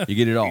 You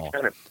get it all.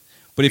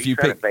 But if you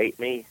pick, bait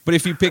me? But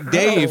if you pick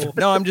Dave,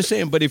 no, I'm just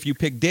saying. But if you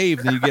pick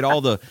Dave, then you get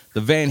all the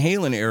Van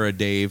Halen era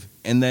Dave,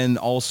 and then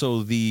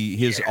also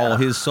all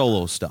his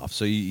solo stuff.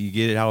 So you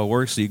get it how it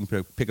works. So you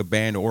can pick a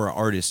band or an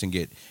artist and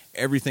get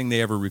everything they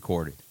ever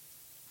recorded.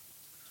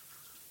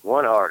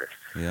 One artist.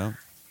 Yeah.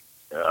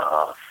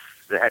 Does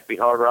it have to be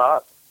hard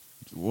rock?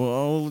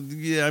 Well,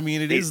 yeah. I mean,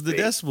 it is the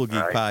Decibel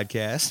Geek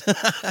podcast.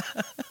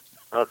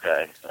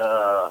 Okay.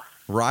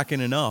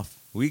 Rocking enough.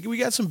 We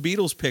got some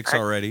Beatles picks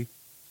already.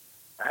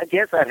 I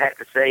guess I'd have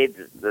to say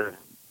the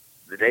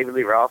David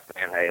Lee Roth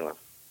Van Halen.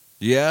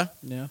 Yeah?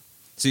 Yeah.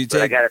 So you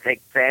I got to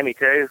take Sammy,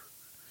 too?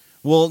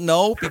 Well,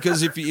 no,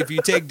 because if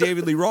you take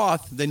David Lee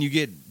Roth, then you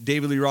get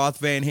David Lee Roth,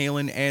 Van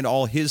Halen, and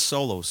all his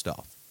solo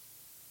stuff.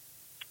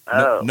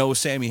 No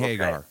Sammy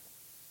Hagar.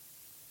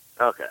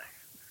 Okay.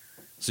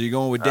 So you're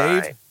going with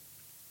Dave? Right.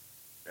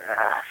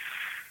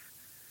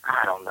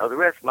 I don't know. The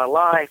rest of my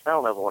life, I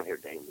don't know if I want to hear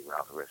David Lee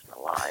Roth the rest of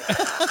my life.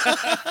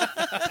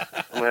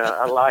 I mean,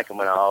 I like him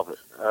and all, but...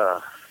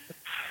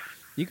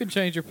 You can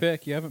change your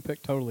pick. You haven't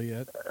picked totally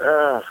yet.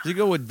 If you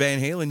go with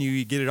Van Halen,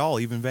 you get it all,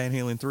 even Van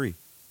Halen 3.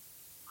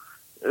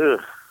 I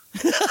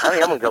think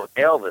I'm going to go with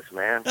Elvis,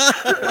 man.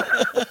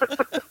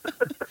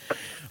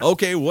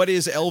 Okay, what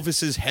is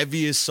Elvis's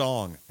heaviest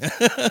song?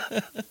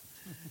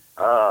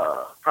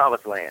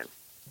 Promised Land.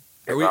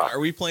 Are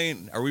we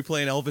playing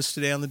Elvis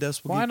today on the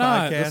Decibel Why Geek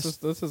not? podcast?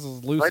 This is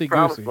Play loosey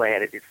Promised goosey.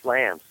 Land. It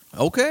slams.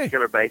 Okay.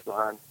 Killer bass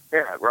line.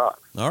 Yeah, it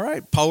rocks. All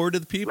right. Power to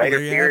the people. Later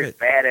there you years, have it.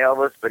 bad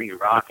Elvis, but he's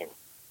rocking.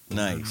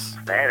 Nice.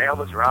 Bad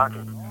Elvis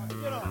rocking.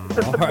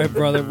 All right,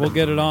 brother. We'll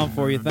get it on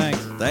for you. Thanks.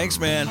 Thanks,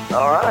 man.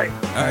 All right.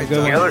 All right.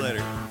 Good Talk to one. you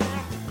later.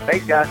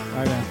 Thanks, guys. All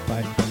right, man.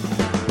 Bye.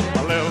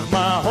 I left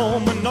my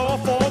home in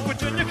Norfolk,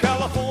 Virginia,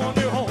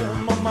 California,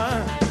 on my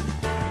mind.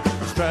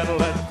 Straddled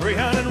that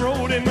Greyhound and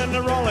rode him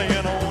into Raleigh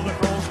and on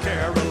across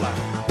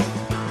Carolina.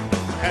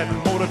 Had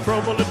motor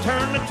trouble that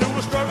turned into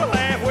a struggle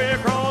halfway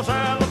across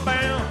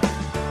Alabama.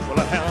 Well,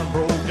 a hound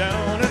broke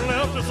down and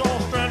left us all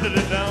stranded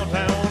in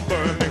downtown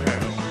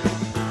Birmingham.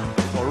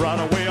 Well, right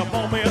away up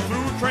on me a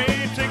through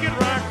train ticket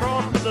right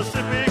across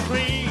Mississippi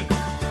clean.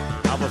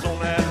 I was on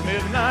that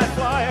midnight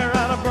flyer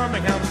out of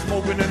Birmingham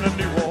smoking in the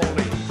New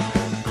Orleans.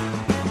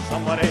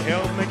 Somebody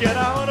help me get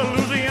out of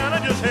Louisiana,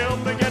 just help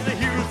me get to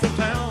Houston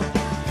town.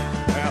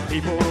 There are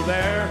people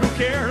there who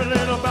care a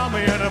little about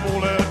me and I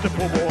won't let the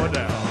poor boy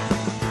down.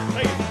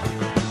 Hey.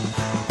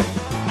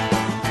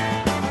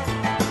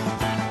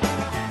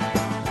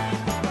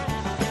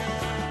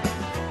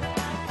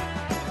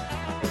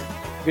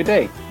 Good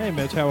day. Hey,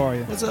 Mitch. How are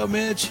you? What's up,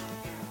 Mitch?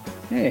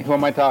 Hey, who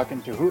am I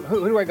talking to?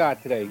 Who do I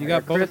got today? You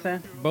got Chris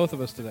both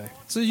of us today.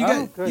 So you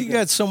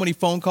got so many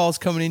phone calls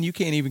coming in, you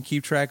can't even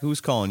keep track of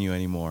who's calling you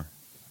anymore.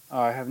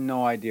 I have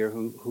no idea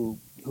who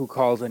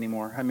calls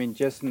anymore. I mean,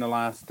 just in the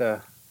last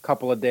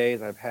couple of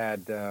days, I've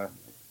had God,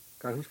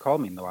 who's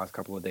called me in the last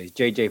couple of days?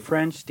 J.J.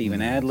 French,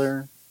 Steven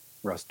Adler,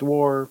 Russ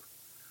Dwarf.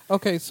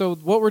 Okay, so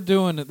what we're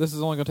doing, this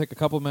is only going to take a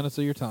couple minutes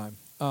of your time.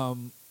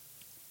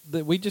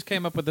 We just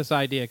came up with this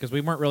idea because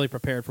we weren't really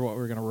prepared for what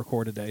we were going to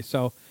record today.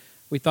 So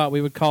we thought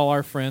we would call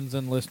our friends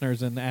and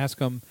listeners and ask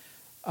them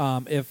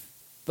if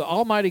the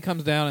Almighty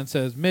comes down and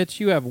says, Mitch,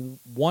 you have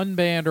one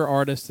band or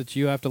artist that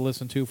you have to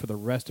listen to for the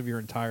rest of your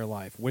entire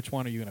life. Which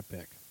one are you going to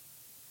pick?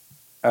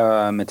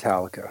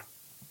 Metallica.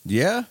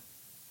 Yeah?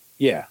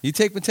 Yeah. You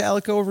take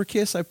Metallica over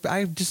Kiss?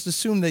 I just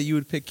assumed that you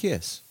would pick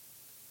Kiss.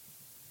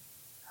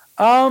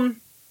 Well,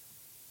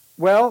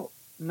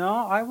 no,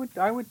 I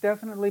would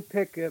definitely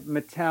pick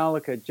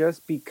Metallica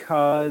just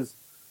because,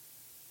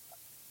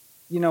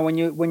 you know, when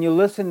you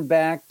listen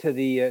back to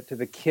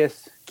the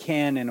Kiss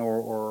canon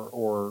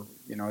or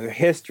you know, the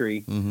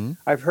history,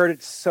 I've heard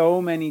it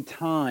so many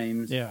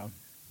times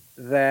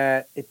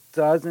that it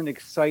doesn't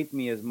excite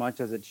me as much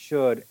as it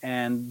should.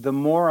 And the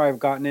more I've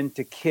gotten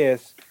into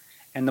Kiss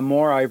and the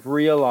more I've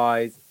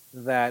realized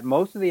that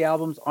most of the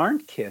albums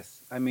aren't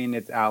Kiss. I mean,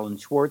 it's Alan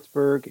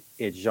Schwartzberg,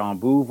 it's Jean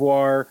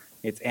Beauvoir,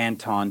 it's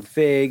Anton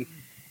Fig.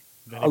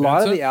 A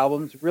lot of the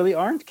albums really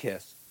aren't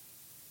Kiss.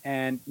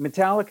 And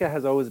Metallica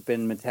has always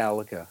been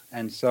Metallica.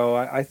 And so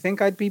I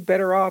think I'd be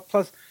better off.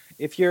 Plus,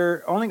 if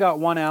you're only got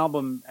one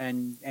album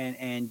and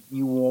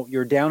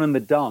you're down in the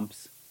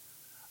dumps,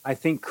 I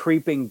think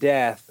Creeping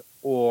Death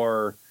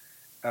or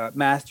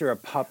Master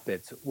of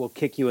Puppets will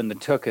kick you in the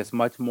tuchus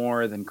much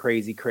more than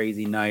Crazy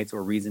Crazy Nights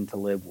or Reason to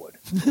Live would.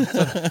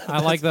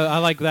 I like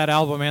that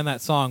album and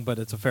that song, but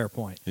it's a fair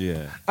point.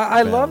 Yeah,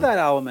 I love that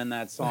album and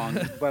that song,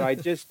 but I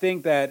just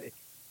think that,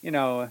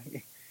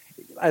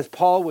 as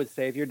Paul would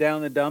say, if you're down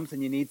in the dumps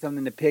and you need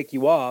something to pick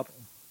you up,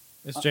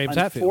 it's James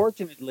Hetfield.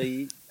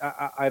 Unfortunately,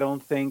 I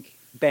don't think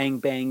Bang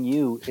Bang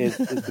You is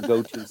the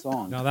go-to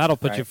song. No, that'll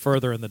put you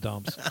further in the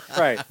dumps.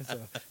 Right.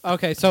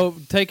 Okay, so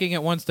taking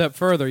it one step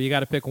further, you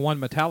got to pick one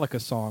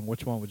Metallica song.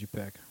 Which one would you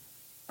pick?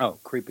 Oh,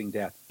 Creeping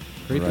Death.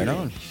 Right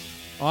on.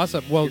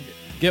 Awesome. Well,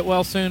 get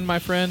well soon, my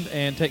friend,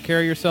 and take care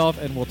of yourself,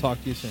 and we'll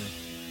talk to you soon.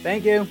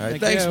 Thank you. All right,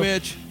 thanks,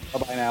 Mitch.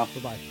 Bye-bye now.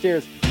 Bye-bye.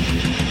 Cheers.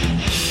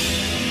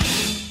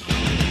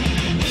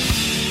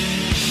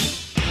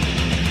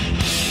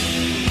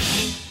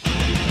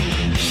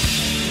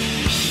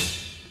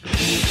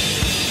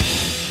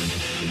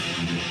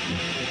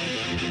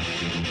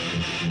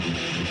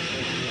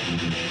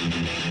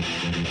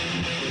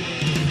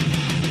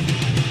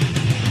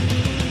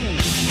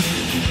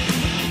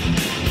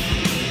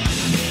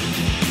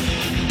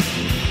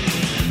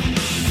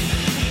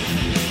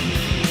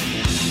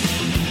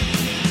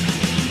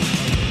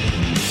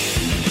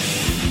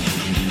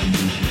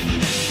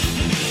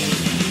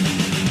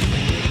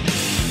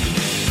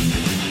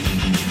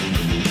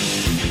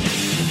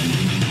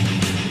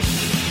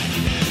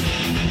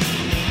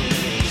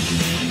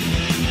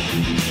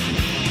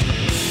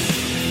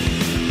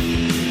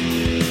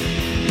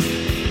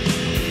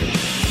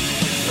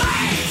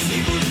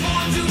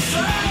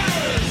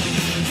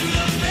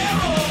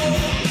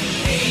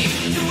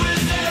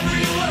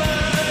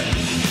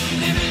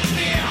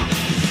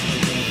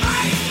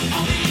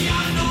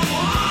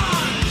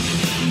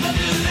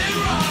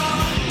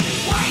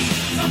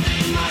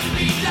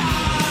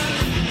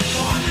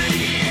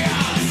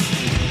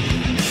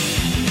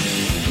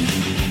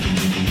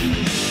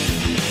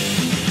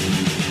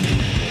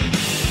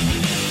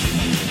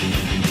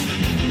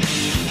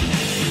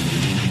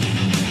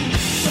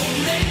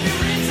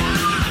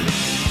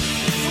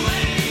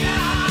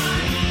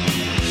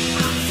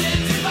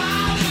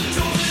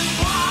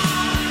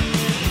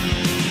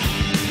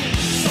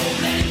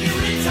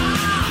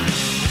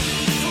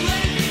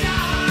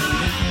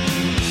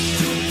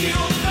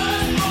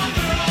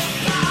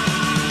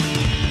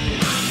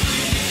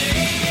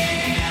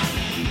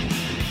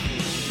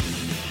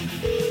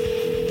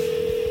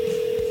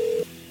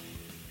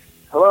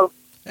 Hello?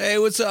 Hey,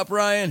 what's up,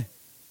 Ryan?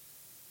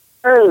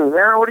 Hey,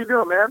 Aaron, what are you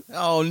doing, man?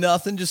 Oh,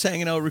 nothing. Just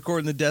hanging out,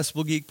 recording the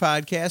Decibel Geek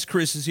podcast.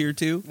 Chris is here,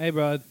 too. Hey,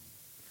 bud.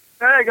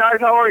 Hey,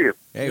 guys, how are you?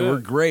 Hey, we're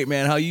great,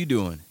 man. How you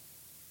doing?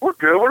 We're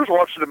good. We're just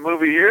watching a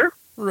movie here.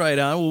 Right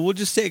on. Well, we'll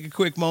just take a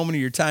quick moment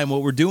of your time.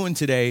 What we're doing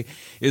today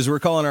is we're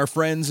calling our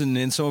friends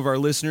and some of our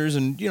listeners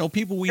and,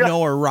 people we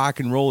know are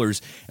rock and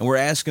rollers, and we're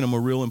asking them a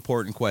real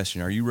important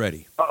question. Are you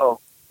ready? Uh-oh.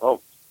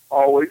 Oh,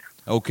 always.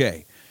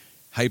 Okay.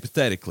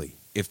 Hypothetically,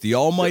 if the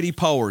almighty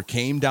power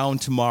came down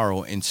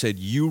tomorrow and said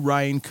you,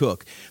 Ryan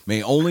Cook,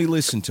 may only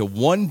listen to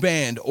one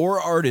band or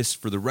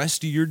artist for the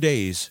rest of your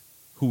days,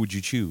 who would you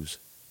choose?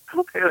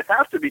 Okay, it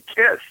has to be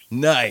Kiss.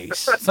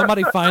 Nice.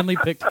 Somebody finally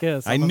picked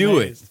Kiss. I knew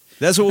it.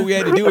 That's what we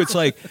had to do. It's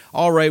like,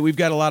 all right, we've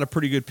got a lot of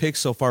pretty good picks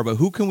so far, but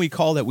who can we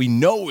call that we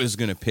know is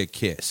going to pick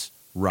Kiss?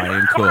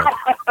 Ryan Cook.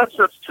 That's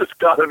just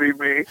got to be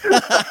me.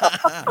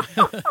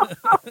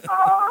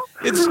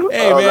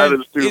 Hey, man, that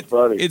is too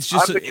funny. It's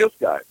just I'm the Kiss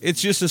guy.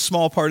 It's just a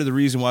small part of the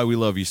reason why we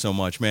love you so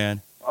much,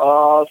 man.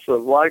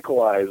 Awesome.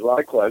 Likewise.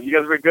 You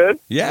guys been good?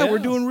 Yeah, we're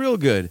doing real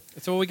good.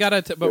 So we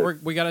gotta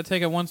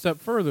take it one step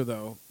further,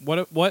 though.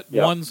 What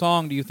one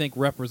song do you think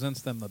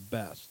represents them the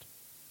best?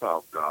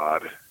 Oh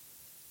God.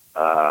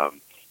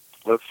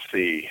 Let's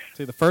see.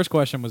 See, the first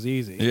question was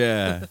easy.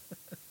 Yeah.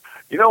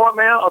 You know what,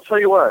 man? I'll tell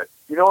you what.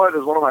 You know what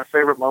is one of my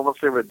favorite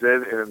moments they ever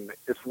did, and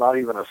it's not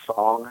even a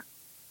song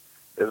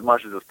as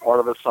much as it's part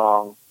of a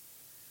song,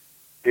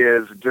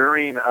 is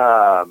during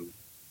on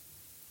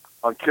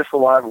Kiss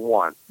Alive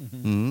 1,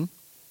 Mm-hmm.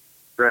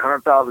 during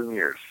 100,000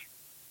 Years.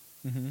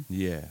 Mm-hmm.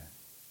 Yeah.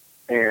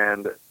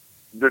 And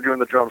they're doing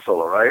the drum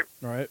solo, right?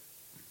 Right.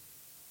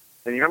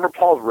 And you remember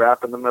Paul's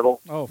rap in the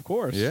middle? Oh, of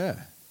course.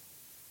 Yeah.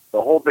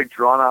 The whole big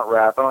drawn-out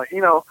rap. And,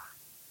 the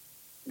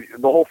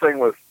whole thing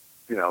with,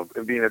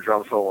 it being a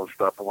drum solo and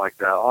stuff and like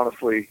that.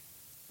 Honestly,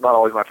 not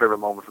always my favorite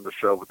moments in the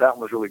show, but that one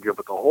was really good.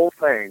 But the whole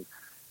thing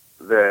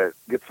that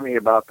gets me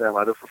about them,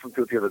 I just listened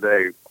to it the other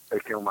day.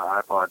 It came on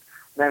my iPod.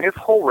 Man, his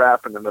whole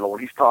rap in the middle when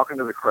he's talking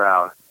to the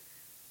crowd,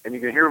 and you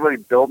can hear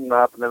everybody building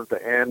up, and then at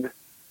the end,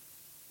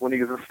 when he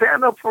goes,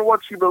 stand up for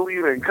what you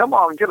believe in, come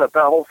on, get up,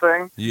 that whole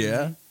thing.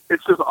 Yeah.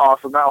 It's just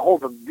awesome. That whole,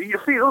 do you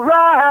feel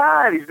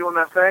right? He's doing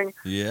that thing.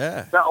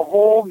 Yeah. That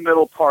whole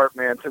middle part,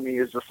 man, to me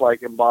is just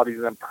like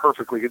embodies them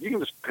perfectly because you can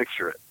just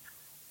picture it.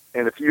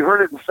 And if you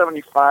heard it in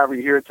 75 or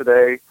you hear it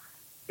today,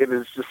 it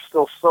is just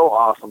still so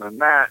awesome. And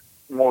that,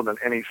 more than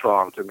any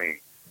song to me,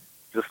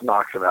 just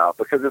knocks it out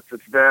because it's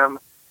them,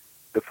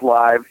 it's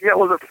live. Yeah,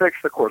 was it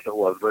fixed? Of course it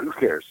was, but who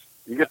cares?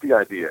 You get the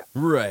idea.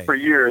 Right. For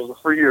years,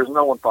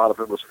 no one thought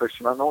if it was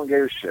fiction. No one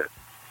gave a shit.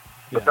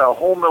 But that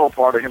whole middle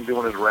part of him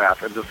doing his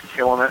rap and just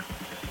killing it,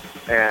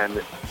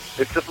 and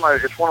it's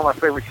one of my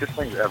favorite Kiss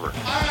things ever.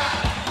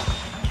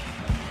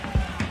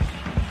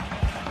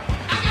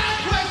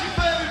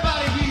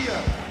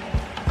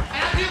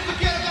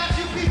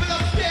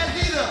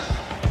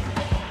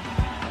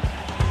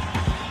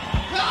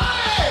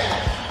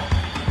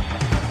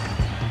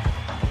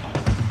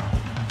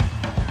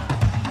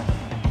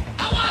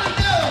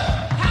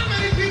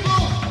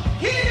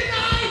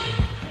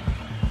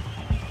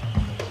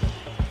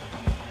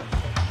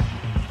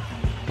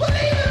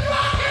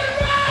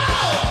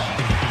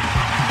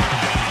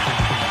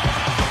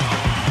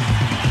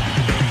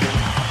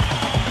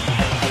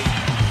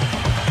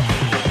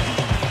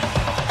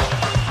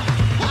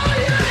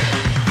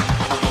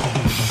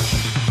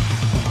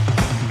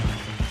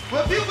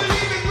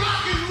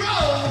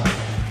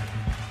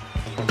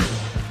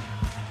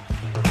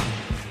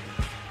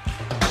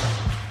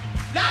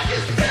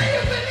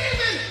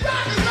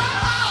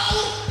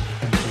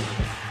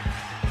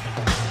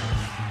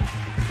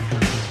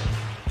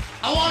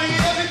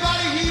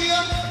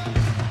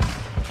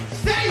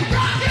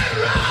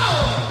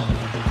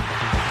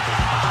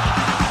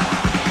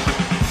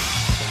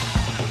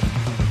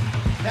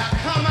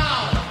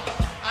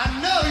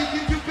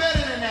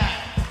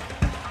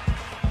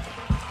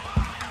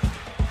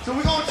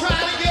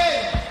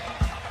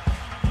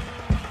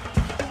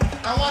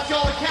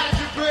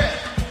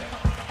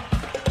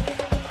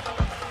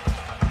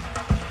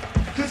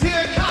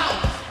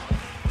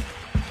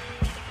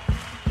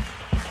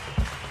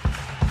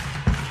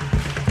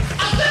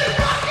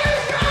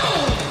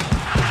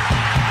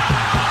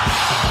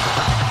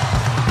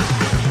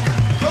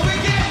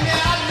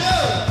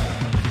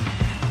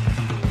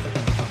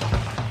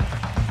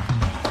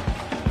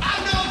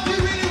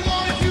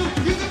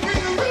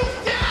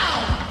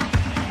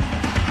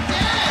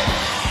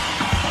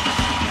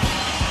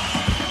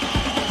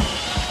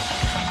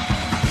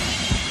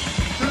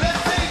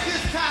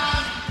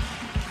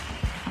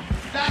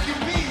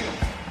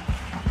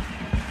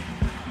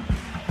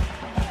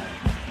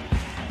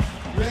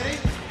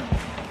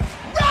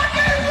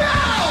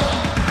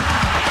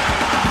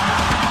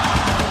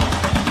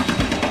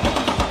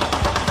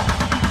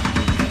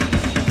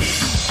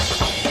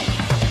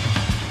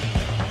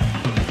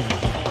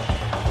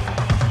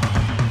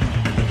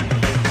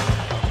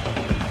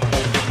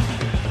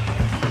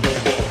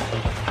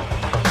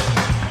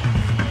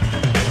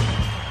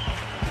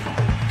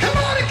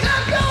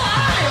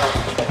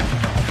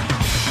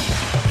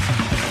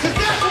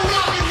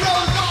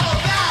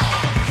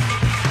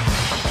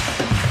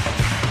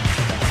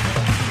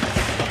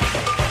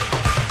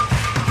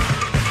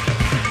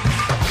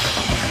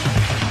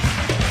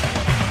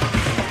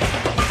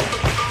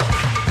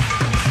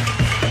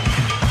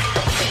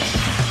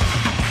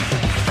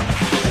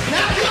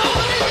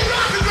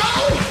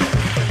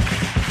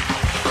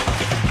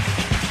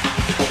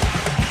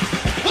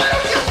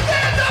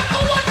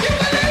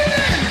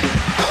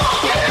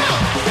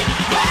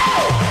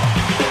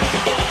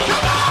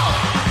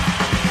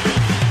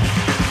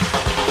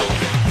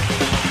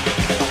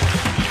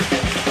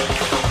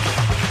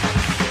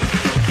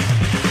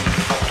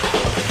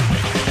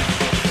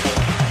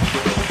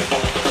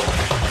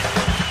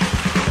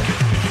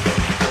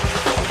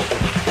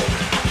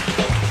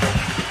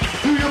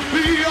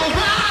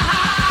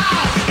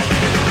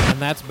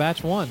 That's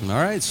batch one. All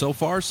right, so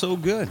far so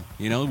good.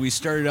 You know, we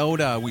started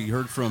out, we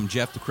heard from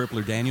Jeff the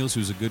Crippler Daniels,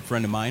 who's a good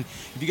friend of mine.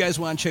 If you guys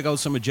want to check out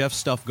some of Jeff's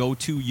stuff, go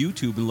to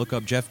YouTube and look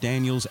up Jeff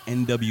Daniels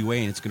NWA,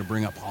 and it's going to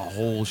bring up a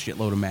whole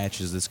shitload of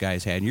matches this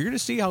guy's had. And you're going to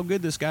see how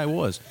good this guy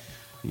was.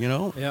 You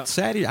know,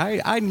 Sadie,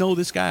 I know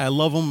this guy. I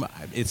love him.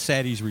 It's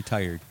sad he's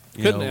retired.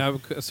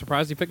 I'm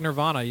surprised he picked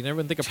Nirvana. You never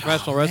even think a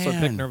professional wrestler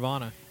picked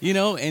Nirvana. You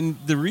know, and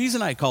the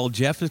reason I called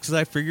Jeff is because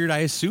I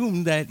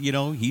assumed that, you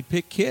know, he'd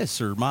pick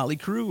Kiss or Motley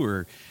Crue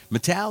or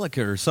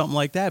Metallica or something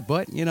like that.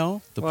 But, you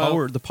know, the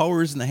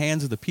power is in the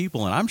hands of the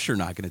people, and I'm sure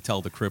not going to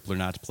tell the Crippler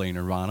not to play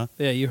Nirvana.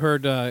 Yeah, you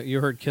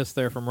heard Kiss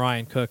there from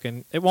Ryan Cook,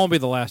 and it won't be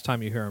the last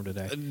time you hear him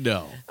today.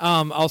 No.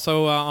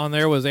 Also on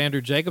there was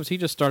Andrew Jacobs. He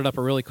just started up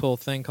a really cool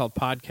thing called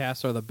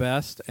Podcasts Are the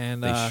Best,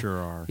 and they sure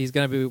are.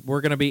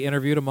 We're going to be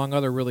interviewed among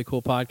other really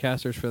cool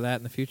podcasters for that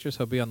in the future,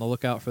 so be on the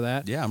lookout for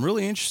that. Yeah, I'm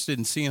really interested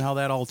in seeing how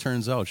that all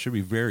turns out. Should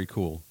be very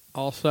cool.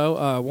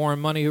 Also, Warren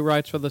Money, who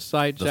writes for the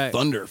site.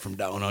 Thunder from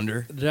Down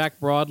Under. Jack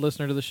Broad,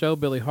 listener to the show.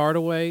 Billy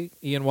Hardaway.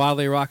 Ian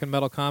Wiley, Rock and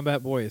Metal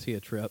Combat. Boy, is he a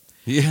trip.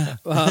 Yeah.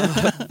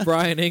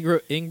 Brian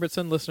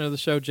Ingertson, listener to the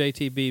show.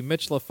 JTB.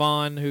 Mitch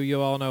LaFon, who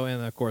you all know.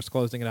 And, of course,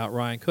 closing it out,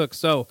 Ryan Cook.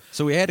 So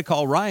we had to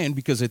call Ryan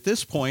because at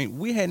this point,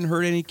 we hadn't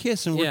heard any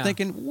Kiss. And we're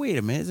thinking, wait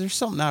a minute, there's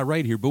something not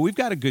right here. But we've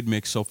got a good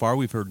mix so far.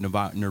 We've heard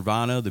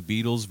Nirvana, the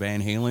Beatles,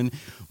 Van Halen,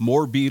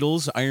 more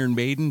Beatles, Iron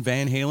Maiden,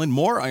 Van Halen,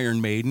 more Iron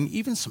Maiden,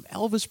 even some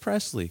Elvis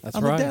Presley. That's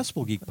on right. the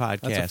Decibel Geek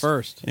podcast. That's a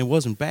first. And it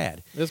wasn't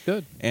bad. It's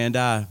good. And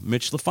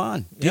Mitch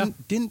LaFon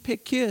didn't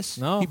pick Kiss.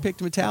 No. He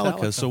picked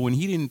Metallica. So when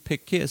he didn't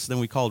pick Kiss, then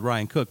we called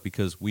Ryan Cook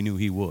because we knew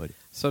he would.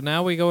 So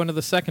now we go into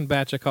the second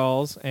batch of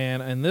calls,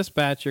 and in this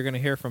batch, you're going to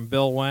hear from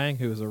Bill Wang,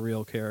 who is a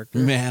real character.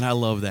 Man, I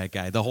love that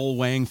guy. The whole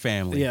Wang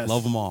family. Yes.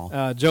 Love them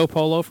all. Joe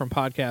Polo from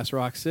Podcast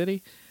Rock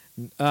City.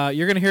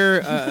 You're going to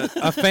hear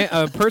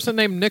a person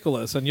named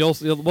Nicholas, and we'll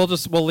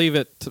leave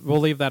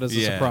that as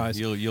a surprise.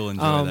 You'll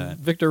enjoy that.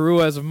 Victor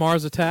Ruiz of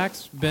Mars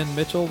Attacks, Ben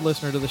Mitchell,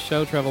 listener to the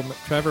show, Trevor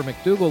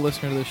McDougall,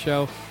 listener to the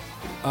show.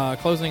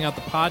 Closing out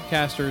the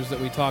podcasters that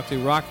we talked to,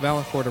 Rock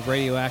Valancourt of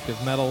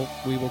Radioactive Metal,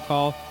 we will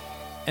call,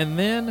 and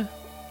then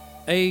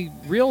a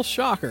real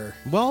shocker.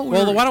 Well,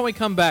 why don't we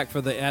come back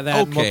for that?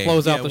 And we'll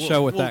close out the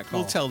show with that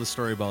call. We'll tell the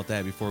story about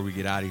that before we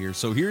get out of here.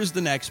 So here's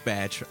the next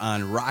batch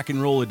on Rock and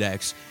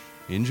Rolodex.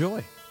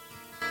 Enjoy.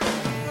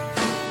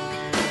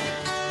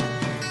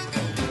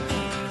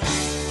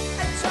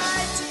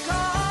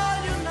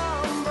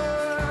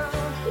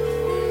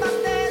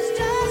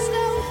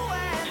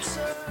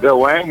 Bill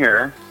Wang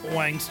here.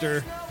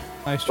 Wangster.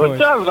 Nice choice.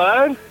 What's up,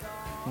 bud?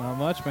 Not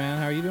much, man.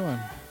 How are you doing?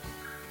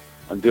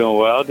 I'm doing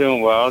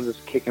well.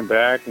 Just kicking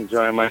back,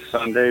 enjoying my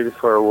Sunday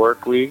before a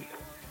work week.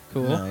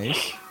 Cool.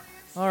 Nice.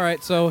 All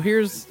right, so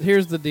here's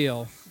the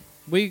deal.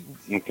 We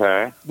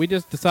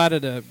just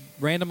decided to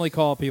randomly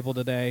call people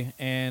today,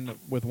 and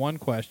with one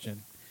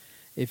question.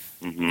 If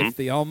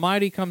the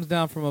Almighty comes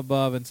down from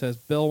above and says,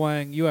 Bill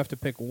Wang, you have to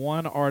pick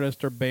one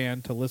artist or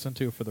band to listen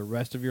to for the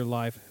rest of your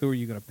life, who are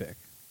you going to pick?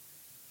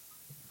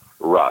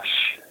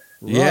 Rush.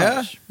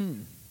 Yeah?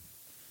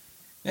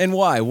 And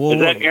why? Well, is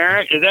that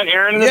Aaron? Is that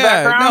Aaron in the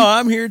background? No,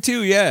 I'm here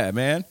too. Yeah,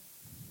 man.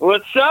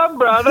 What's up,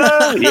 brother?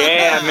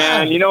 Yeah,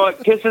 man. You know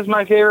what? Kiss is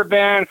my favorite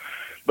band,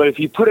 but if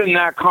you put it in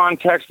that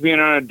context, being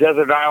on a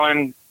desert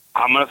island,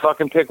 I'm going to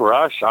fucking pick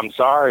Rush. I'm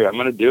sorry. I'm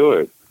going to do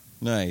it.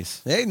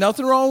 Nice. Hey,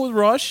 nothing wrong with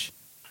Rush.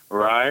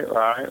 Right.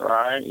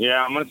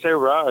 Yeah, I'm going to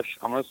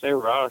say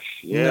Rush.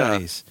 Yeah.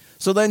 Nice.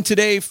 So then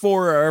today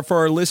for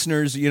our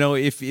listeners, you know,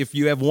 if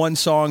you have one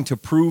song to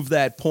prove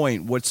that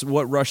point,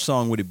 what Rush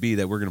song would it be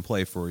that we're going to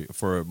play for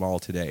them all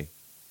today?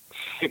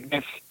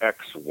 Cygnus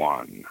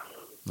X1.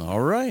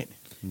 All right.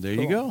 There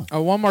you go.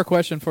 One more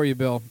question for you,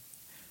 Bill.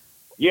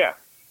 Yeah.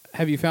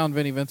 Have you found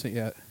Vinnie Vincent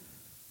yet?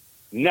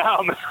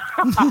 No, man.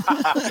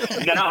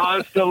 No,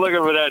 I'm still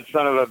looking for that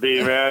son of a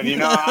bee, man. You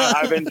know,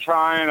 I've been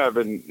trying.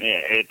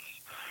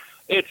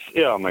 It's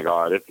oh my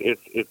God.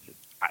 It's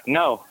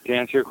no, to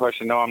answer your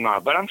question, no, I'm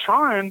not. But I'm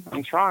trying.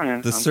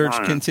 The search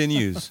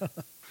continues.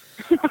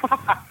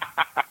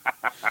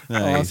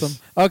 Nice. Awesome.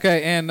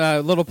 Okay, and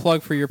a little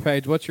plug for your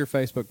page. What's your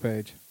Facebook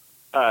page?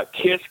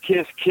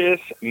 Kiss,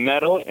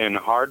 Metal and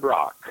Hard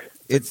Rock.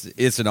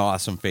 It's an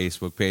awesome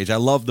Facebook page. I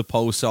love the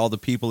posts, all the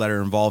people that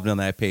are involved on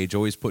that page,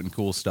 always putting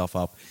cool stuff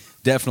up.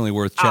 Definitely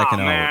worth checking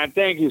out. Man,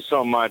 thank you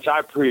so much. I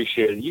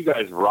appreciate it. You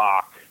guys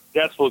rock.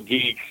 Decibel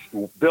Geeks,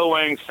 Bill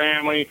Wang's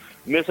family,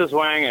 Mrs.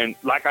 Wang, and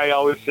like I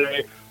always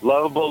say,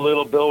 lovable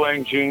little Bill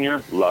Wang Jr.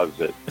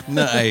 loves it.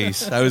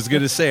 Nice. I was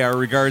going to say our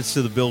regards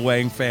to the Bill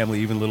Wang family,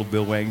 even little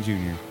Bill Wang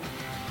Jr.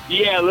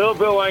 Yeah, little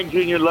Bill Wang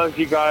Jr. loves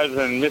you guys,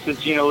 and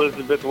Mrs. Gina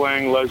Elizabeth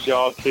Wang loves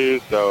y'all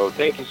too. So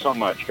thank you so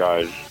much,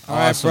 guys. All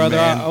right,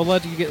 brother. We'll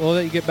let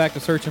you get back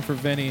to searching for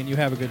Vinny, and you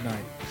have a good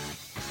night.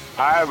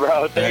 All right,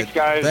 bro. Thanks,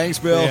 guys. Thanks,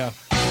 Bill. Yeah.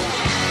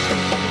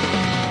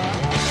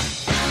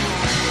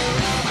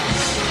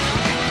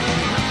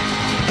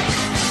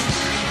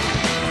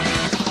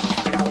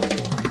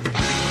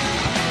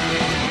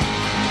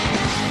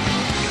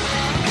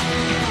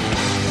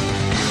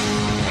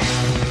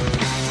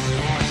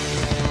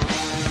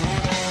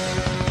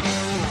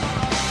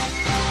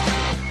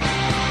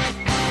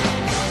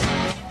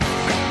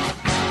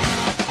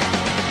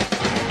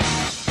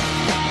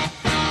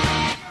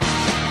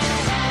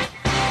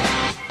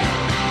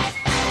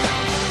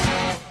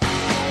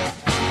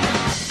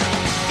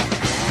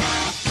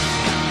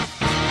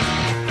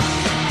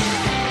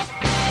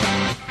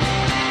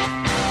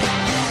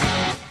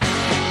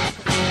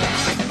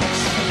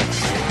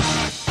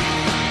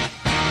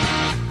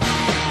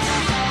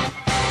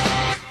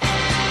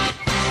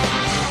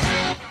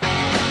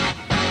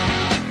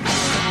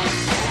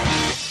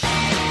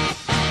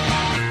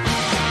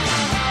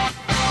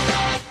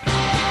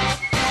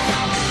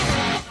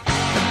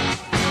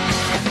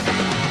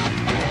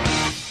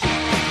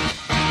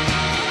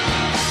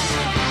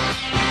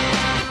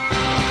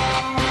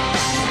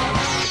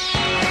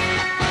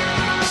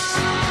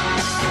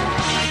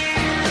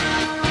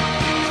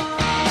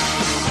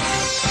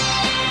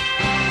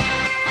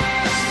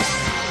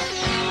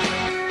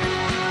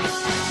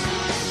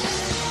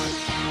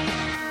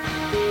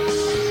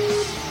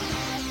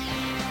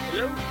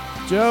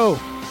 Joe.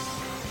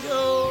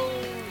 Yo.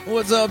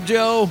 What's up,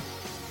 Joe?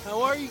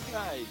 How are you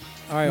guys?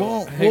 All right.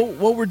 Well,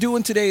 what we're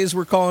doing today is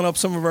we're calling up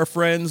some of our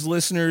friends,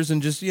 listeners,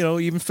 and just, you know,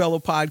 even fellow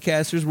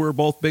podcasters. We're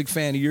both big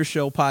fan of your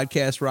show,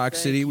 Podcast Rock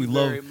City. We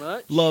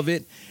love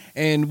it.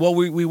 And what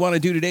we want to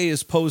do today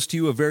is pose to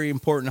you a very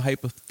important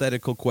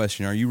hypothetical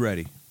question. Are you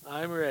ready?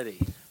 I'm ready.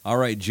 All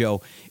right,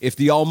 Joe. If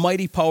the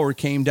almighty power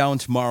came down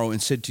tomorrow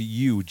and said to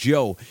you,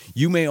 Joe,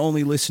 you may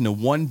only listen to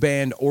one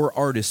band or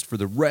artist for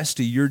the rest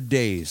of your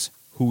days,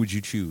 who would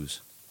you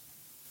choose?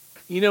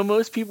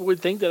 Most people would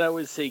think that I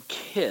would say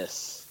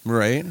Kiss.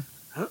 Right.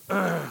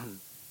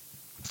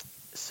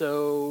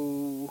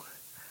 So,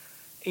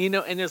 and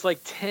there's like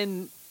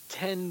 10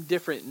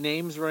 different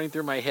names running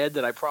through my head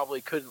that I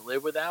probably couldn't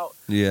live without.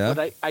 Yeah.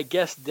 But I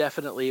guess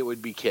definitely it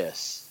would be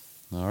Kiss.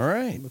 All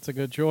right. That's a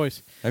good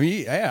choice. I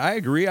mean, I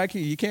agree.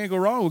 You can't go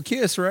wrong with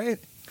Kiss, right?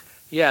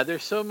 Yeah,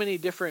 there's so many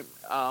different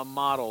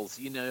models.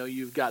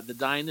 You've got the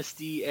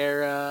Dynasty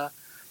era,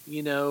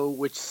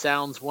 which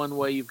sounds one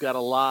way. You've got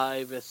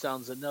Alive, it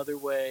sounds another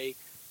way.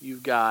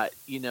 You've got,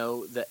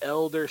 the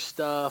Elder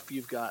stuff.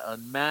 You've got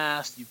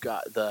Unmasked. You've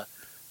got the,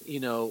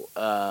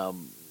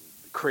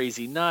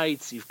 Crazy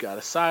Nights. You've got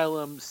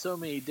Asylum. So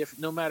many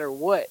different, no matter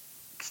what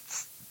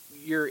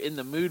you're in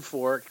the mood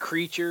for.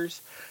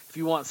 Creatures. If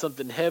you want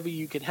something heavy,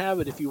 you can have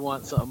it. If you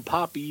want something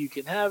poppy, you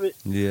can have it.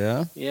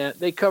 Yeah. Yeah,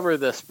 they cover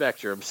the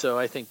spectrum, so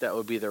I think that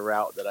would be the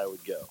route that I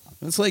would go.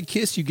 It's like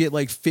Kiss. You get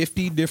like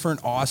 50 different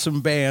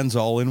awesome bands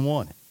all in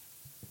one.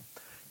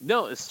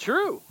 No, it's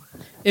true.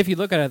 If you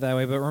look at it that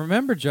way. But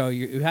remember, Joe,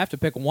 you have to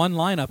pick one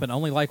lineup and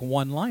only like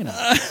one lineup.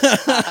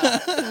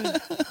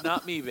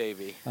 Not me,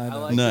 baby. I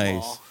like them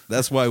Nice. all.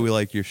 That's why we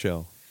like your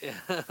show.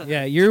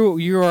 Yeah,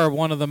 you are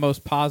one of the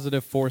most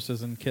positive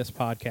forces in Kiss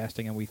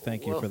podcasting, and we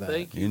thank you for that.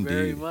 Thank you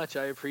very much.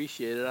 I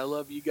appreciate it. I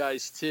love you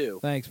guys too.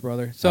 Thanks,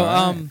 brother.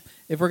 So,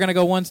 if we're gonna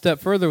go one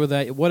step further with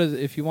that,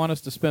 if you want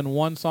us to spin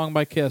one song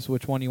by Kiss,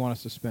 which one do you want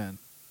us to spin?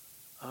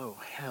 Oh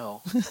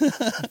hell.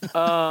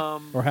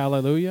 Or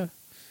Hallelujah?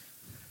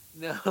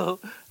 No.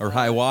 Or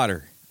High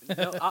Water.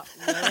 No,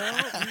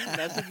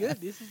 that's a good.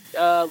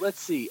 Let's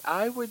see.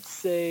 I would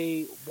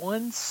say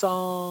one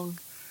song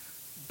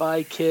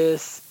by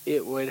Kiss.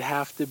 It would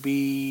have to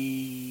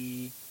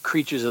be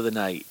Creatures of the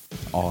Night.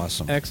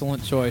 Awesome.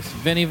 Excellent choice.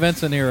 Vinnie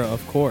Vincent-era,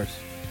 of course.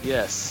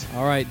 Yes.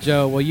 All right,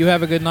 Joe. Well, you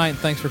have a good night, and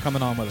thanks for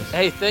coming on with us.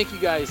 Hey, thank you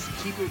guys.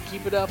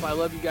 Keep it up. I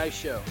love you guys'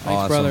 show. Thanks,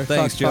 Awesome. brother.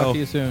 Thanks, Joe. Talk to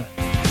you soon.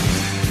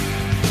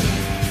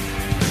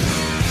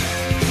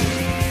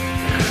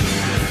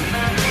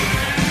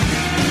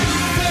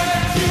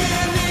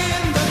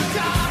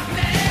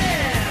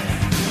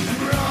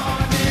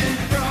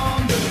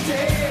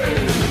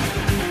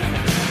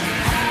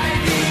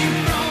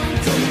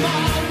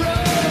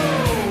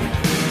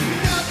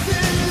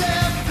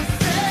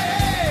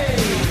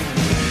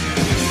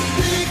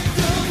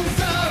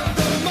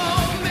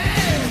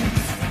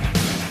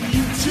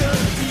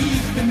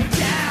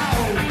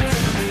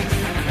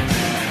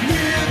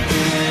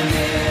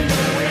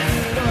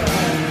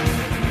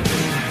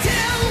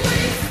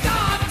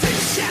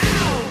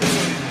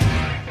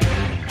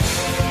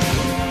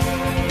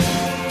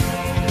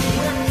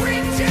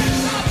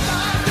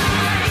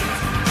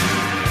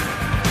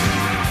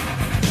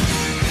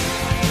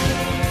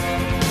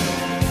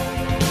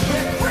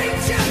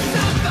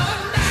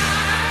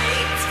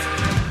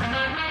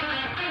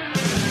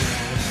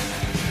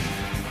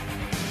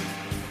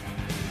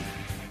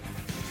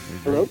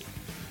 Hello?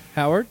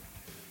 Howard?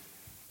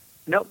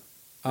 Nope.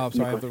 Oh,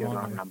 sorry. I have the Nicholas,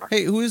 wrong number. number.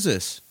 Hey, who is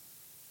this?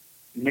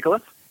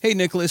 Nicholas? Hey,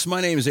 Nicholas.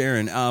 My name is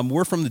Aaron.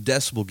 We're from the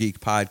Decibel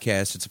Geek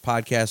podcast. It's a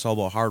podcast all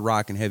about hard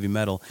rock and heavy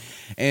metal.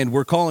 And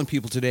we're calling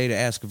people today to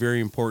ask a very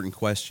important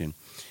question.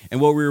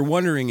 And what we were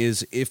wondering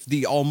is, if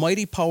the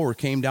almighty power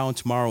came down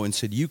tomorrow and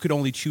said you could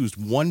only choose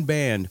one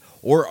band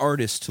or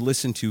artist to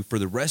listen to for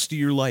the rest of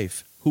your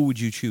life, who would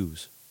you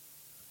choose?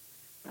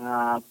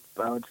 I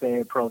would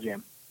say Pearl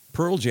Jam.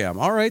 Pearl Jam.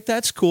 All right,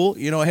 that's cool.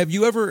 Have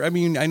you ever, I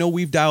know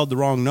we've dialed the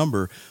wrong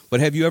number, but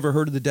have you ever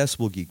heard of the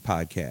Decibel Geek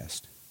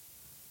podcast?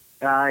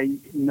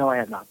 No, I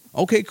have not.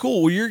 Okay,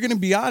 cool. Well, you're going to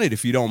be on it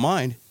if you don't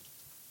mind.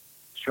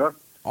 Sure.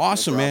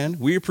 Awesome, man.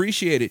 We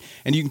appreciate it.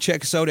 And you can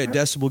check us out at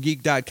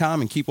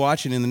decibelgeek.com and keep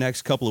watching in the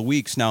next couple of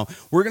weeks. Now,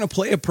 we're going to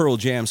play a Pearl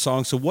Jam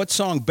song. So what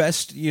song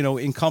best,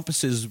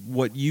 encompasses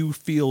what you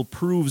feel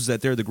proves that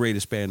they're the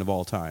greatest band of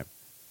all time?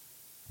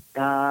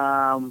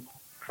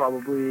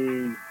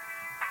 Probably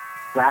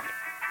Black.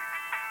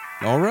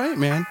 All right,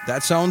 man.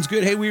 That sounds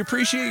good. Hey, we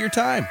appreciate your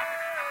time.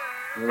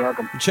 You're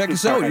welcome. Check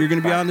us out. You're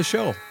going to be on the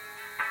show.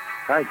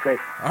 All right, great.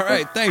 All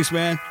right. Thanks,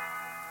 man.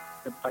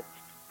 Bye.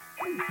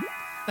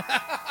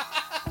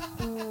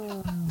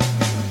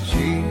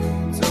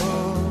 Sheets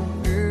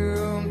of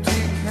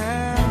empty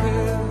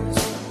canvas,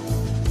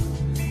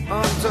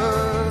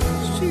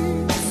 untouched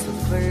sheets of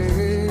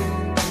clay,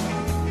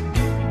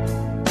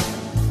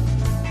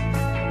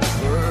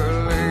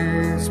 her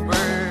legs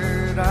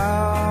spread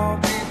out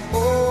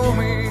before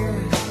me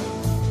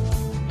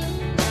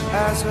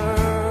as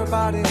her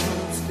body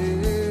held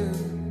still.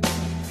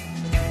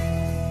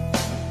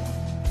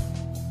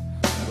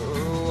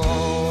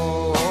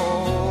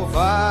 All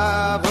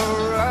 5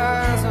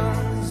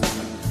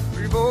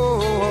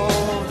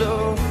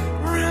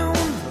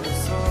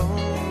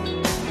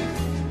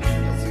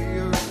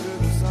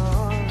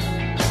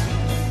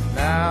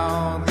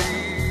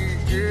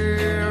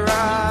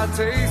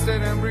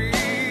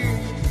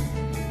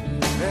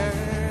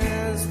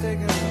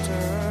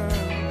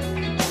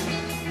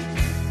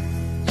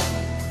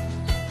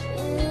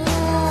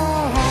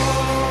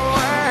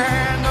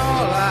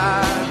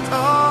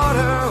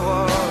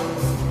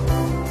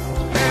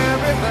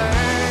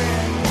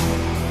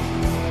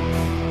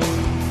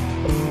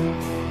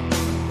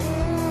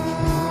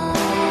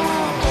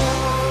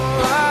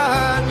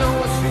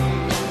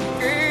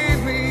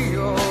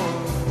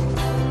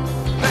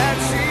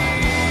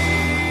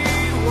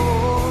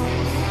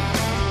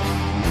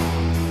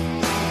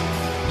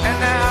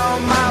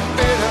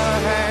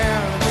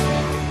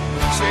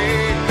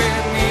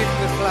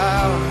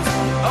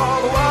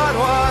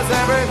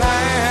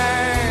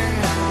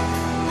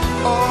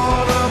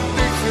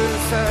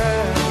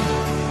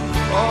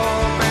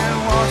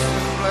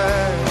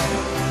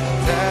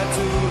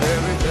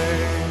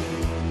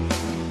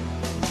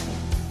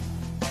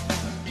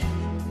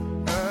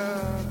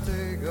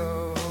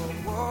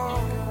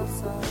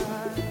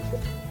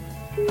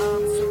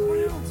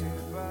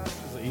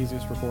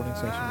 recording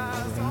session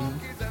we've ever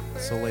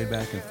had. So laid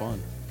back and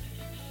fun.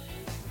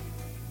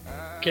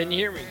 Can you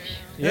hear me?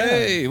 Yeah.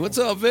 Hey, what's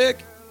up,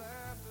 Vic?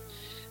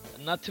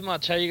 Not too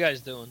much. How you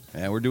guys doing?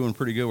 Yeah, we're doing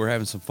pretty good. We're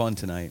having some fun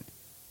tonight.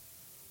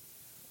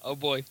 Oh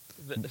boy,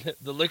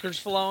 the liquor's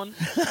flowing.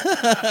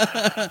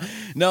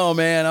 No,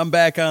 man, I'm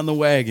back on the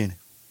wagon.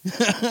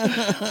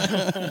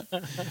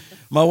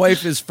 My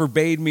wife has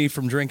forbade me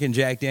from drinking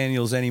Jack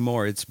Daniels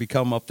anymore. It's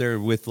become up there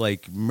with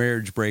like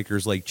marriage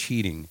breakers, like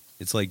cheating.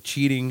 It's like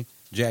cheating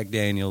Jack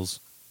Daniels,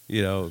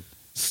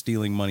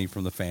 stealing money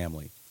from the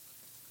family.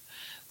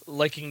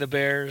 Liking the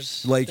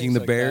Bears. Liking the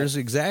like Bears,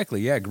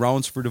 exactly. Yeah,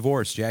 grounds for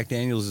divorce. Jack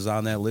Daniels is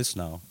on that list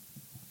now.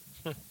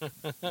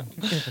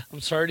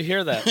 I'm sorry to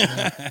hear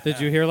that. Did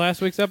you hear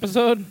last week's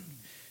episode?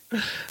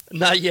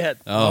 Not yet.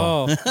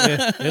 Oh,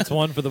 it's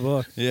one for the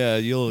book. Yeah,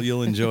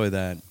 you'll enjoy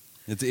that.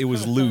 It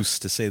was loose,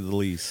 to say the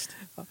least.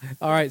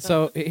 All right,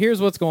 so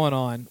here's what's going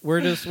on.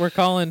 We're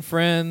calling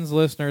friends,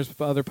 listeners,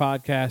 other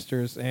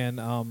podcasters,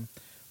 and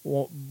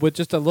with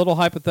just a little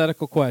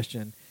hypothetical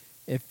question.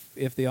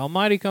 If the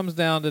Almighty comes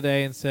down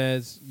today and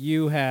says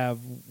you have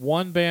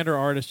one band or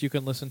artist you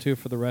can listen to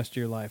for the rest of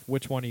your life,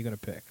 which one are you going to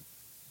pick?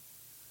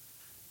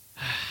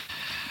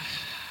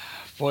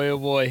 Boy, oh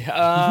boy.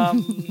 I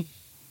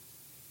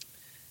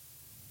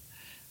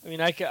mean,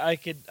 I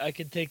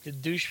could take the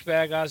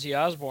douchebag Ozzy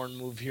Osbourne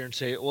move here and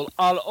say, well,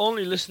 I'll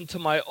only listen to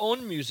my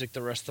own music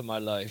the rest of my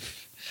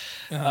life,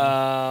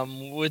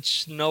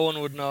 which no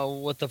one would know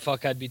what the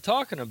fuck I'd be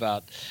talking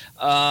about.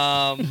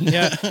 Yeah,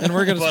 and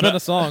we're going to spin a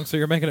song, so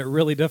you're making it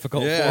really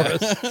difficult for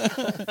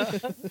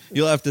us.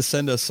 You'll have to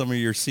send us some of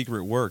your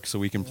secret work so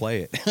we can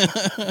play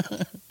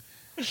it.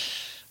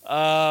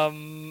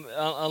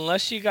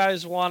 Unless you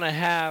guys want to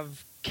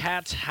have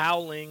cats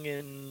howling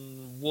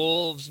and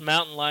wolves,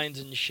 mountain lions,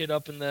 and shit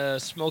up in the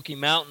Smoky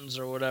Mountains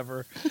or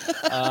whatever,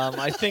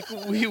 I think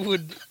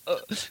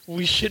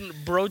we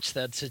shouldn't broach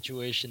that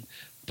situation.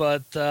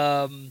 But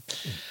I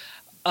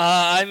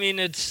mean,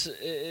 it's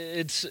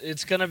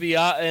going to be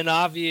an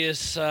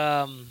obvious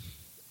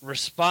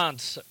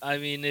response. I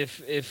mean,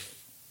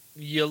 if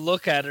you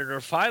look at it, or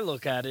if I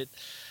look at it,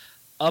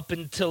 up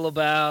until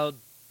about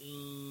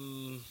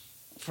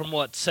from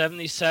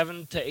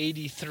 77 to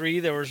 83,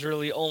 there was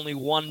really only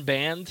one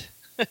band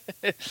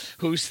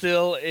who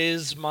still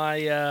is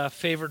my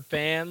favorite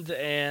band.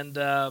 And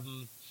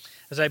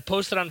as I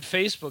posted on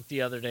Facebook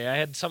the other day, I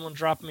had someone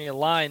drop me a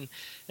line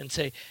and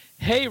say,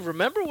 hey,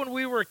 remember when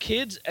we were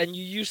kids and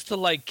you used to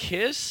like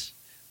Kiss?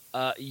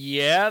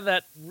 Yeah,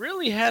 that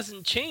really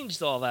hasn't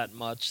changed all that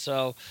much.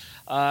 So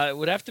it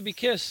would have to be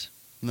Kiss.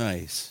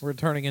 Nice. We're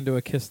turning into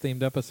a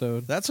Kiss-themed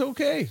episode. That's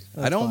okay.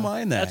 I don't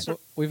mind that.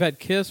 We've had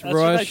Kiss, That's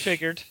Rush. What I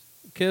figured.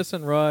 Kiss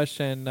and Rush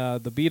and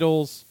the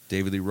Beatles.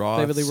 David Lee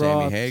Roth,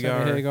 Sammy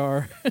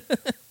Hagar.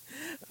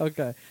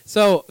 Okay.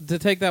 So to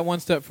take that one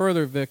step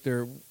further,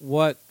 Victor,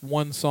 what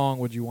one song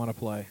would you want to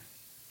play?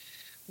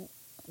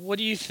 What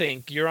do you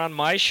think? You're on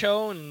my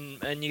show,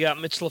 and you got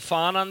Mitch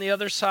LaFon on the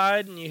other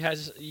side, and you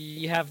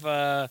have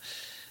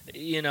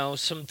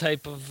some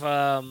type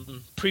of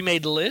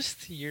pre-made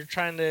list. You're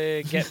trying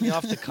to get me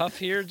off the cuff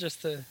here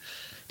just to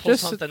pull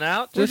something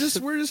out. We're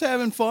just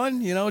having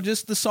fun,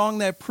 just the song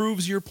that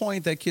proves your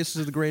point that Kiss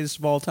is the greatest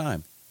of all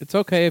time. It's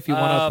okay if you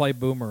want to play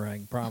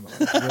Boomerang, promise.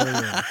 It really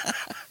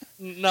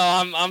is. No,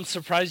 I'm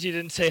surprised you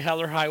didn't say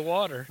Hell or High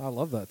Water. I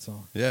love that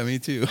song. Yeah, me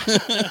too.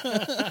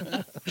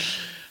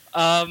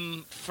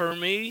 For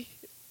me,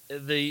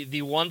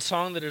 the one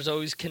song that is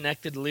always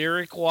connected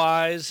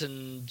lyric-wise,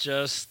 and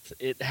just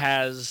it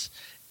has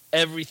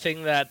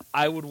everything that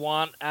I would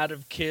want out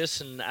of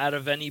Kiss and out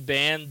of any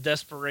band: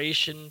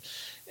 desperation,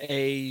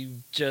 a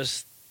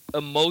just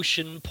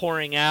emotion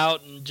pouring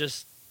out, and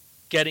just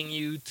getting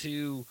you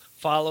to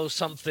follow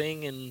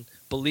something and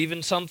believe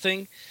in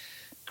something.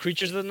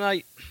 Creatures of the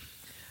Night.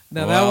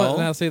 Now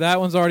that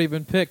one's already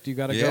been picked. You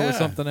got to go with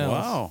something else.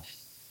 Wow.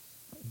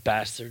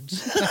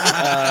 Bastards.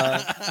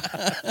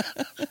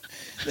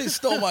 They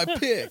stole my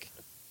pick.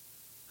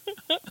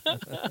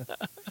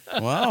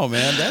 Wow,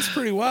 man, that's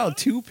pretty wild.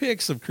 2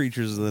 picks of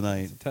Creatures of the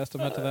Night. It's a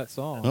testament to that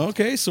song.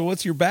 Okay, so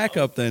what's your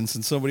backup then?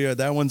 Since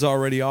that one's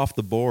already off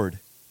the board.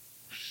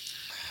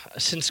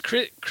 Since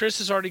Chris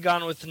has already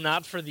gone with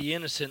Not for the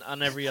Innocent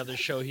on every other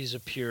show he's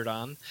appeared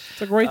on.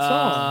 It's a great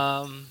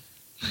song.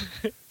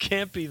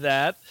 Can't be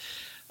that.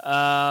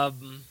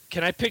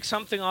 Can I pick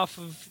something off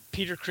of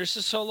Peter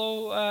Criss's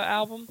solo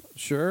album?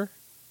 Sure.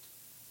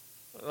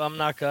 I'm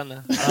not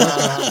gonna.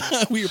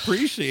 We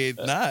appreciate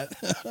that.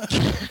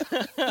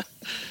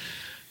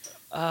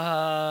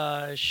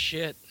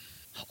 Shit.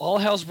 All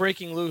Hell's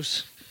Breaking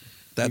Loose.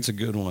 That's a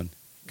good one.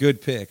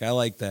 Good pick. I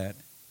like that.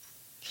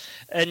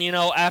 And,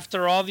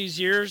 after all these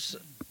years,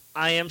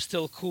 I am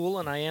still cool,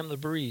 and I am the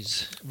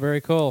breeze.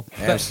 Very cool.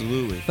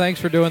 Absolutely.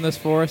 Thanks for doing this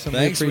for us, and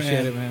we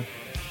appreciate it, man.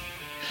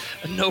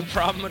 No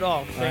problem at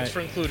all. Thanks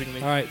for including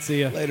me. All right,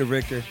 see ya. Later,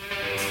 Victor.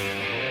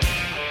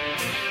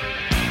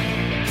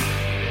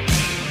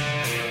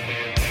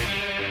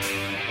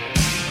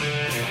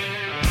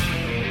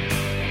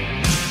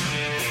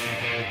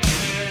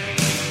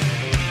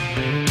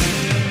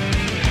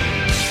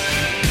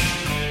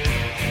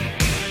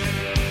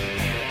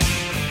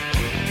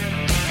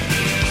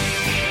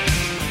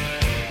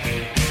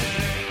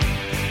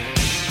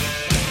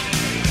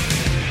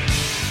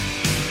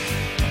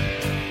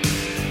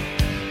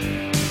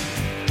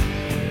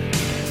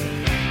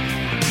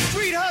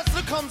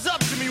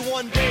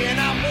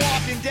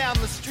 down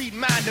the street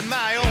minding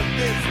my own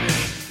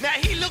business. Now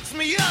he looks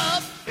me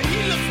up and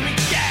he looks me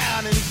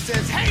down and he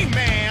says, hey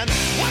man,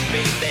 what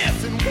be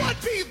this and what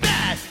be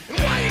that? And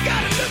why you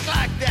gotta look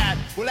like that?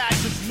 Well, I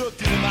just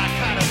looked at him, I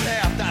kind of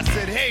laughed. I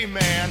said, hey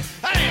man,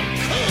 I am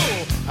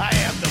cool, I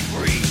am the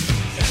breeze.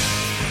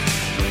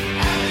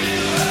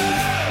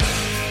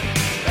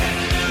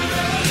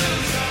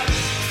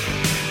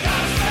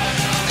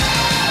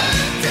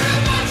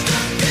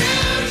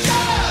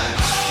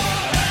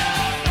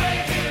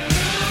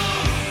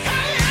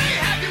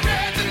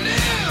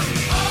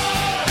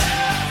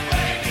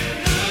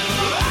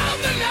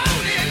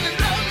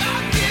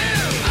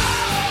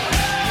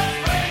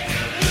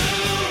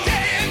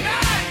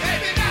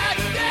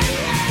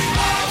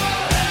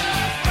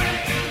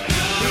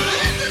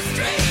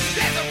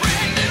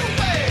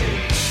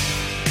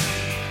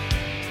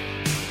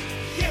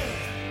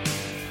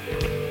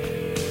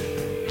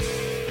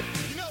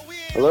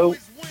 Hello?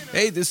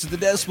 Hey, this is the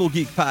Decibel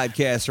Geek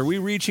Podcast. Are we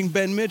reaching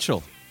Ben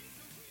Mitchell?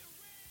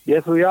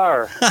 Yes, we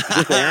are. Is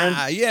this Aaron?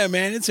 Yeah,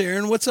 man, it's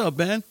Aaron. What's up,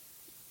 Ben?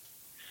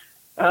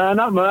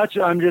 Not much.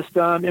 I'm just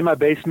in my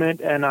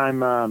basement, and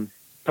I'm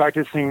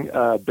practicing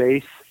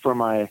bass for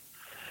my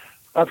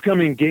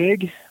upcoming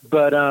gig.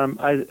 But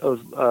I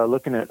was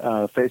looking at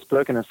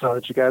Facebook, and I saw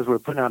that you guys were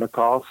putting out a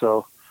call,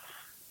 so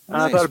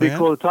I thought it'd be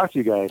cool to talk to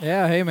you guys.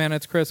 Yeah, hey, man,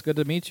 it's Chris. Good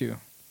to meet you.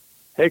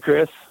 Hey,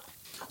 Chris.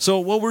 So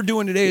what we're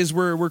doing today is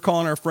we're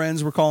calling our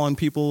friends, we're calling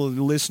people,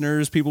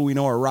 listeners, people we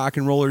know are rock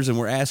and rollers, and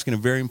we're asking a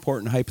very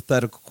important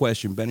hypothetical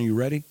question. Ben, are you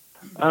ready?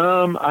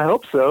 I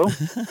hope so.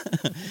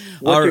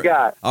 What you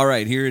got? All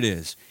right, here it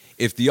is.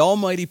 If the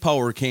almighty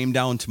power came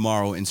down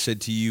tomorrow and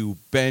said to you,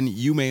 Ben,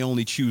 you may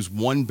only choose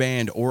one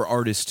band or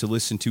artist to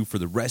listen to for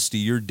the rest of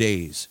your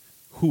days,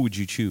 who would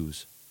you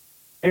choose?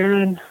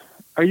 Aaron,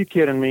 are you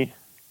kidding me?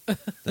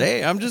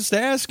 Hey, I'm just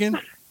asking.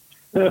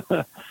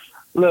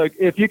 Look,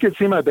 if you could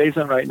see my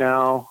basement right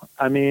now,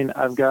 I mean,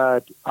 I've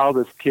got all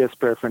this Kiss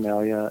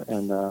paraphernalia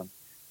and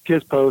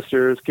Kiss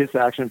posters, Kiss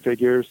action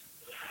figures.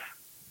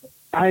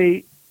 Off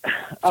the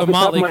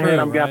top of my head,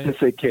 I'm going to have to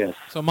say Kiss.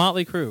 So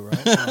Motley Crue,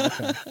 right? Oh,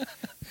 okay.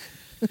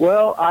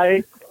 Well,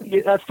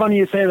 that's funny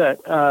you say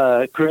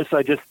that, Chris.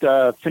 I just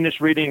finished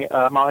reading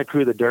Motley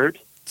Crue, The Dirt.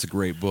 It's a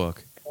great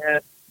book.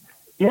 And,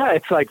 yeah,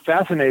 it's like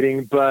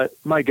fascinating, but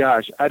my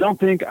gosh, I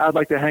don't think I'd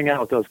like to hang out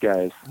with those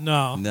guys.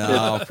 No,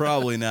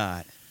 probably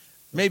not.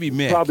 Maybe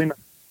Mick. Probably not.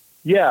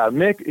 Yeah,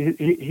 Mick,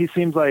 he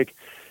seems like,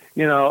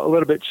 a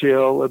little bit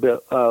chill, a little bit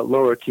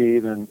lower key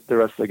than the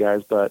rest of the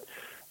guys. But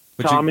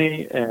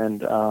Tommy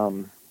and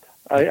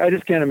I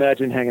just can't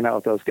imagine hanging out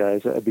with those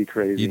guys. That'd be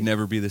crazy. You'd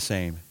never be the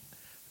same.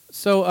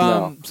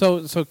 So,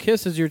 so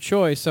Kiss is your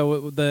choice.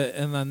 So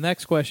the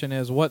next question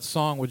is, what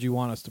song would you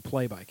want us to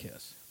play by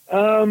Kiss?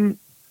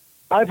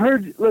 I've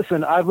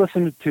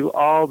listened to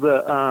all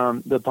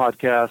the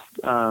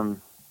podcasts,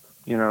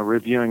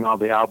 reviewing all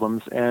the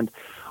albums, and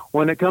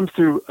when it comes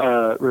to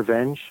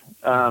Revenge,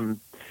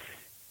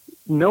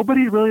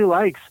 nobody really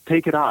likes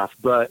Take It Off,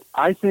 but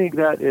I think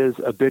that is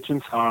a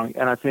bitchin' song,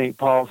 and I think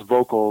Paul's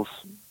vocals,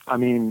 I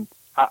mean,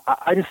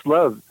 I just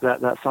love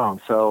that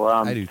song. So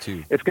I do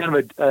too. It's kind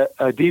of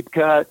a deep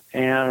cut,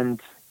 and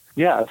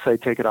yeah, I'd say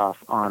Take It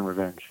Off on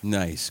Revenge.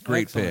 Nice.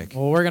 Great pick.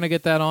 Well, we're going to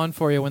get that on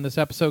for you when this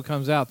episode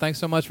comes out. Thanks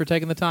so much for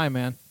taking the time,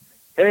 man.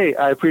 Hey,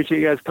 I appreciate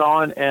you guys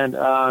calling, and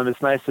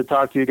it's nice to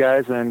talk to you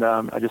guys, and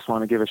I just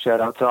want to give a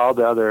shout-out to all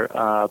the other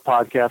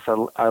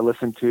podcasts I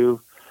listen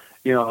to,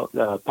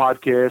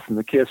 Podkiss and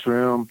The Kiss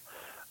Room,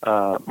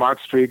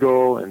 Mark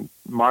Striegel and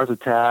Mars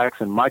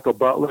Attacks and Michael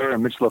Butler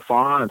and Mitch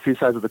LaFon and Two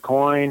Sides of the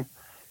Coin,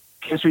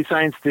 History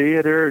Science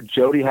Theater,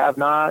 Jody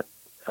Havnot,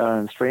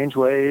 and Strange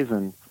Ways,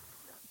 and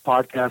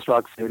Podcast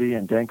Rock City,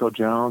 and Danko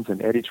Jones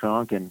and Eddie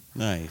Trunk, and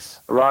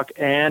nice Rock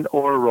and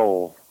or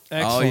Roll.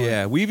 Excellent. Oh,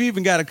 yeah. We've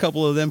even got a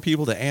couple of them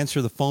people to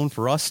answer the phone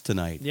for us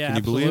tonight. Yeah, Can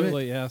you believe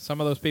absolutely. Yeah,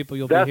 some of those people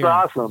you'll That's be hearing.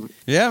 That's awesome.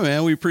 Yeah,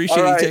 man. We appreciate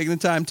All you right. taking the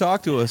time to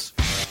talk to us.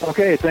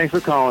 Okay, thanks for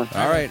calling.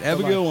 All right. Have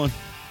Bye-bye. a good one.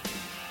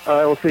 All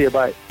right, we'll see you.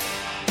 Bye.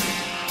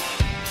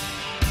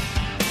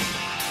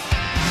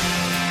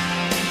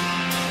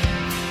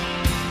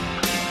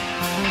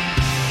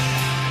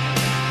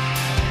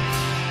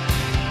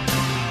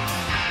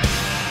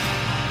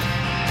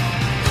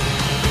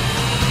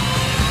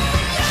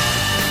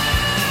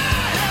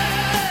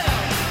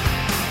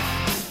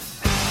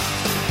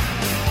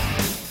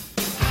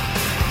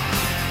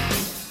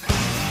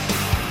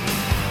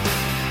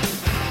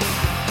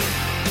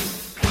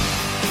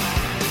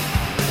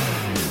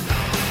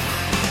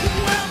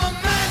 Well, my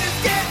mind is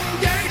getting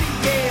dirty,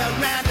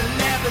 yeah, around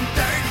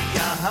 11:30,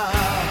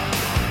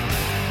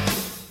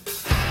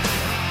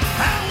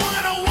 I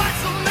wanna watch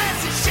some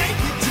masses shake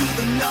it to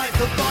the noise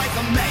the boys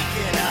are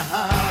making,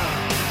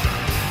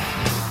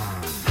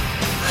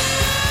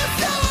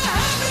 So I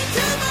hop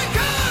into my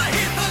car,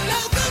 hit the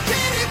local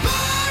kitty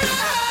bar,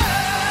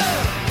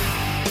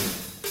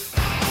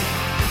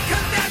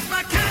 'cause that's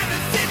my kind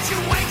of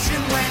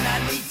situation when I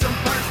need some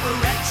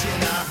perspiration,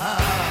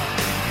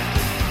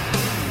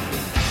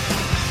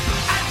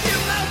 I do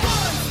my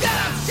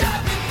one-stop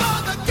shopping for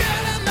the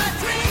girl in my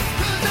dreams,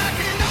 'cause I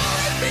can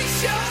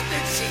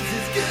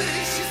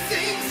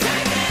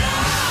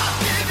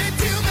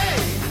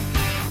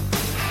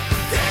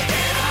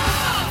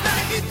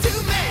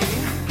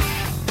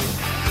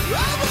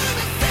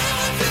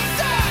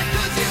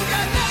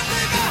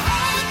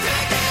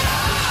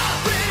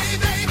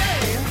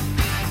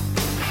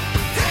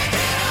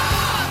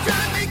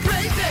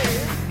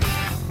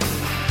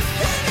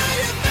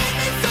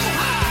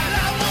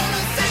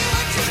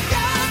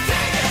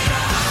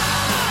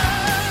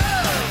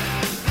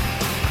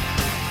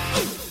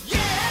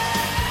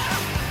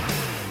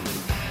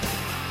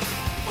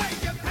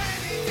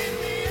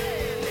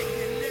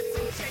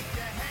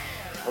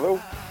Hello?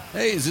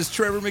 Hey, is this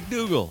Trevor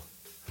McDougal?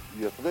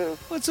 Yes, it is.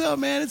 What's up,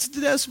 man? It's the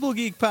Decibel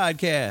Geek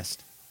Podcast.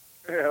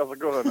 Hey, how's it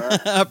going,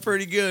 man?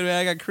 Pretty good, man.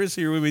 I got Chris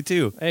here with me,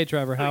 too. Hey,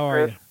 Trevor. How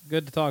are you?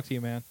 Good to talk to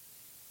you, man.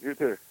 You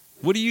too.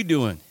 What are you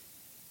doing?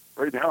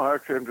 Right now,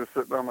 actually, I'm just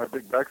sitting on my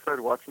big backside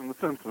watching The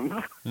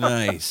Simpsons.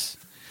 Nice.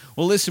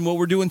 Well, listen, what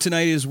we're doing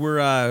tonight is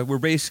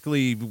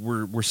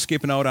we're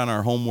skipping out on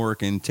our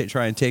homework and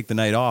try and take the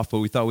night off, but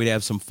we thought we'd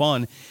have some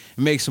fun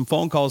and make some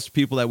phone calls to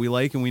people that we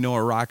like and we know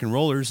are rock and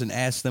rollers and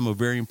ask them a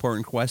very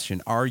important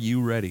question. Are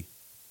you ready?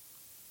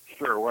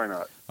 Sure, why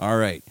not? All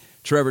right.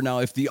 Trevor, now,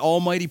 if the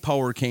almighty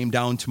power came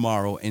down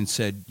tomorrow and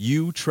said,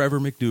 you, Trevor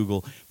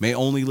McDougal, may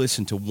only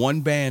listen to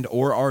one band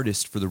or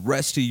artist for the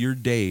rest of your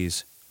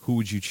days, who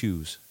would you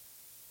choose?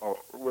 Oh,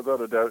 without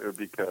a doubt, it would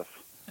be Kiss.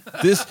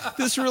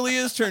 This really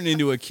is turned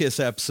into a Kiss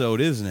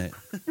episode, isn't it?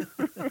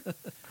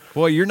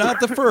 Boy, you're not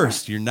the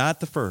first. You're not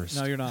the first.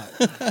 No, you're not.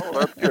 Oh,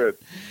 that's good.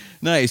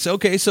 Nice.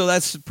 Okay, so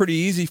that's pretty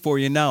easy for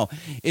you. Now,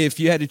 if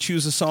you had to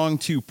choose a song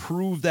to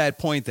prove that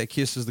point that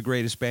Kiss is the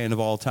greatest band of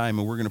all time,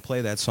 and we're going to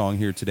play that song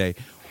here today,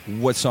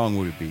 what song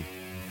would it be?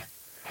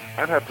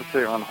 I'd have to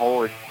say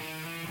Unholy.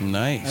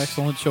 Nice.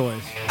 Excellent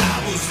choice.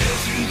 I was there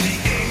through the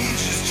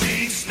ages,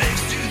 chained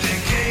snakes to the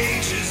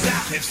cages. I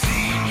have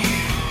seen you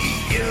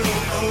eat your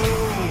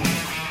own.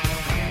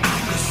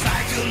 I'm the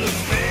cycle of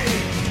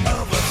fate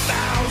of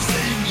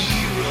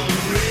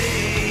 1,000-year-old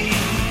reign.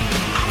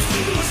 I'm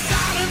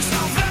suicide and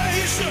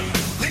salvation,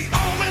 the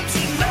omen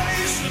to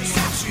nations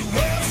that you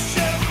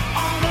worship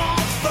on all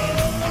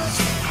fours.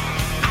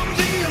 I'm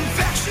the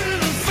infection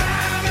of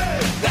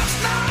famine that's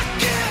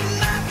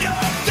knocking at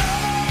your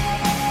door.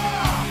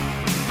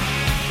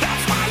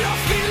 That's why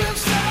you're feeling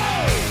so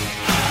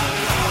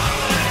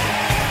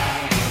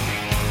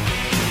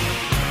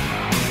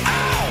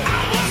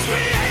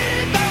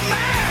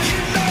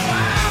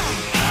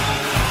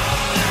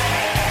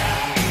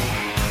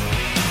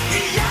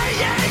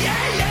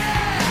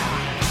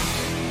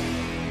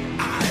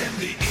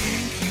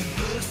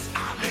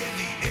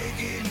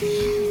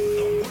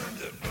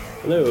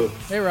Hello.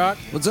 Hey, Rock.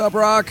 What's up,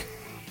 Rock?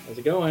 How's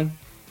it going?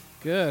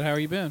 Good. How are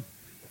you been?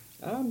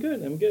 I'm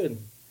good. I'm good.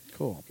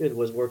 Cool. Good.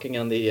 Was working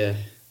on the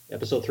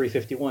episode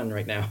 351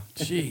 right now.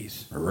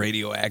 Jeez.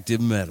 Radioactive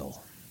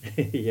metal.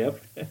 Yep.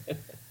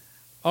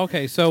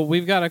 Okay, so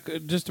we've got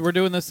we're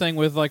doing this thing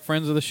with like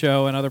friends of the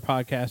show and other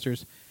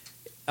podcasters.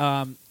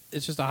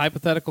 It's just a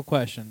hypothetical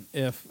question.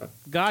 If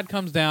God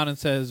comes down and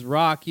says,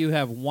 Rock, you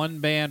have one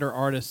band or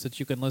artist that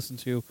you can listen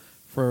to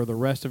for the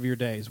rest of your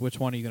days, which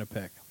one are you going to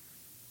pick?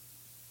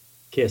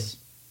 Kiss.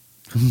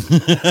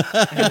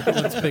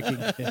 Everyone's picking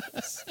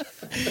Kiss.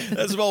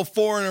 That's about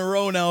 4 in a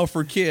row now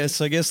for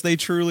Kiss. I guess they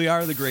truly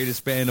are the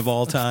greatest band of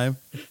all time.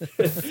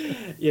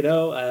 You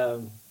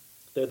know,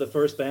 they're the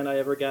first band I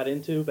ever got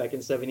into back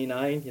in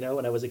 '79. You know,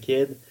 when I was a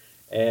kid,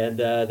 and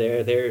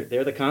they're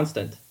the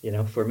constant. You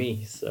know, for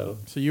me. So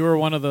you were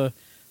one of the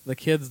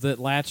kids that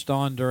latched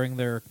on during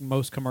their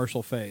most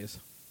commercial phase.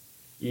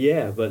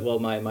 Yeah, but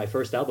my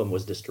first album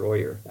was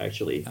Destroyer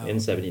actually in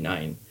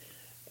 '79.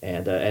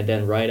 And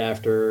then right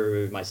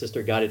after my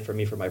sister got it for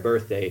me for my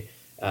birthday,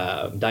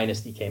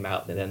 Dynasty came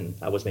out, and then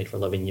I Was Made for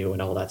Loving You,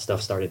 and all that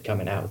stuff started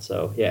coming out.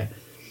 So yeah.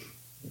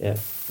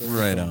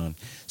 Right on.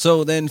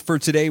 So then for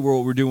today,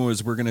 what we're doing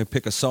is we're going to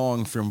pick a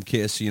song from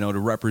Kiss, to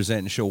represent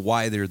and show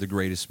why they're the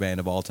greatest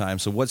band of all time.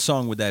 So what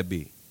song would that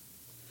be?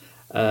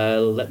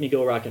 Let Me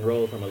Go Rock and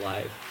Roll from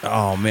Alive.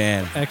 Oh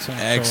man,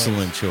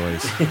 excellent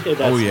choice. That's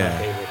oh my yeah.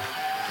 favorite.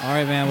 All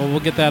right, man. Well,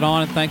 we'll get that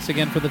on, and thanks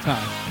again for the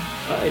time.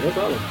 All right, no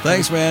problem.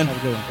 Thanks, man. Have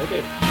a good one.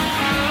 Okay.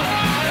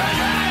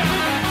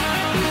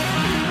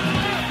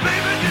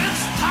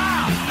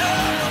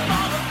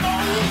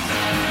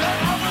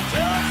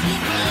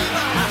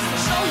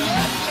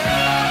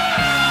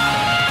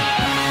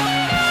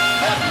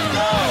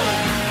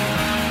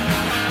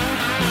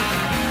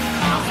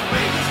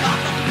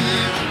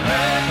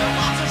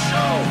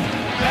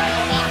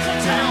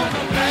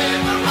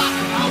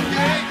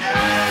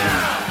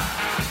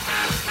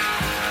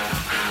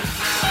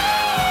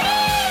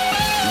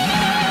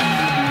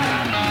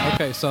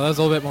 Okay, so that was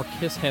a little bit more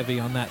Kiss heavy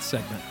on that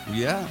segment.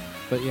 Yeah.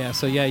 But yeah,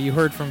 so yeah, you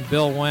heard from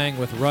Bill Wang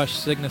with Rush,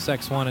 Cygnus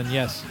X1, and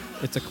yes,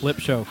 it's a clip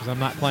show because I'm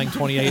not playing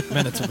 28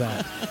 minutes of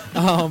that.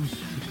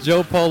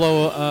 Joe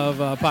Polo of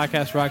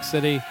Podcast Rock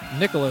City,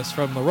 Nicholas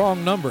from The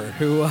Wrong Number,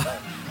 who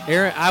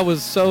Aaron, I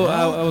was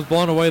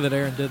blown away that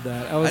Aaron did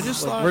that. I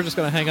just thought, we're just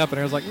going to hang up, and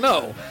Aaron's like,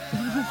 no.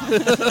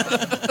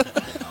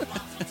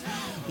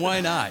 Why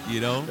not?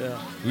 Yeah.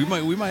 We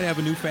might have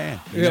a new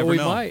fan. You Yeah, never we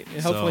know. might.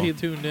 Hopefully he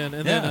tuned in.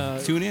 And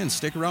then tune in,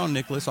 stick around,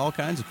 Nicholas. All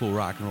kinds of cool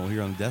rock and roll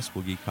here on the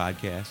Decibel Geek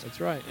Podcast.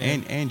 That's right.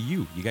 And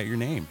you got your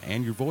name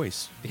and your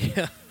voice.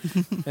 Yeah.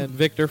 And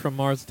Victor from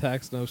Mars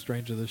Attacks, no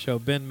stranger to the show.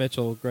 Ben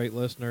Mitchell, great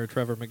listener.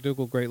 Trevor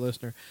McDougall, great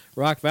listener.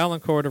 Rock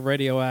Valancourt of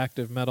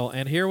Radioactive Metal.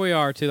 And here we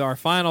are to our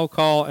final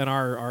call and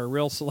our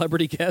real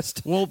celebrity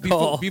guest. Well,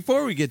 call.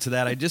 before we get to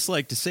that, I'd just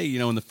like to say,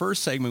 in the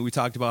first segment, we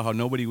talked about how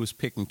nobody was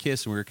picking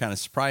Kiss, and we were kind of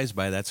surprised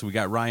by that. So we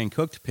got Ryan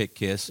Cook to pick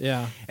Kiss.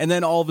 Yeah. And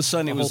then all of a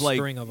sudden, it was like,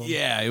 string of them.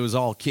 yeah, it was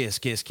all Kiss,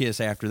 Kiss, Kiss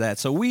after that.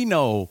 So we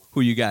know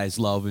who you guys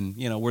love, and,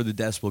 we're the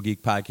Decibel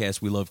Geek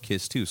Podcast. We love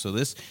Kiss, too. So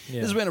this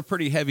has been a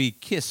pretty heavy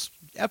Kiss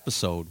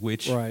episode,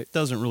 which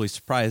doesn't really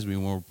surprise me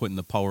when we're putting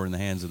the power in the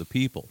hands of the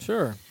people.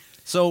 Sure.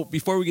 So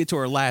before we get to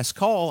our last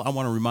call, I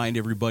want to remind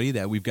everybody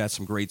that we've got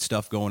some great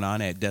stuff going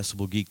on at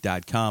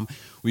decibelgeek.com.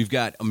 We've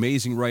got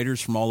amazing writers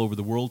from all over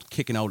the world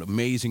kicking out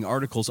amazing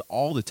articles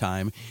all the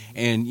time.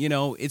 And,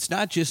 it's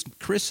not just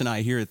Chris and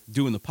I here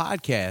doing the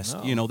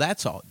podcast. No.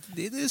 That's all.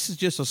 This is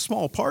just a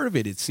small part of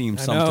it, it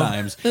seems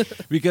sometimes.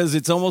 Because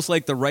it's almost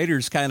like the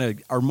writers kind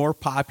of are more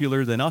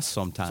popular than us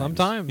sometimes.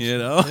 Sometimes.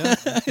 Yeah.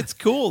 It's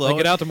cool, though. They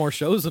get out to more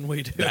shows than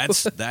we do.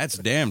 That's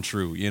damn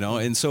true,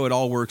 and so it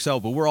all works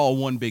out. But we're all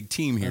one big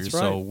team here, That's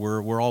right. so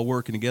we're all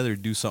working together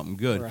to do something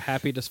good. We're a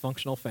happy,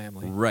 dysfunctional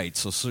family. Right,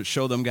 so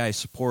show them guys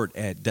support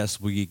at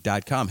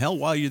decibelgeek.com. Hell,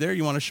 while you're there,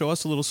 you want to show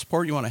us a little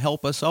support, you want to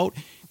help us out,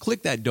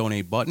 click that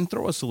donate button,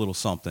 throw us a little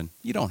something.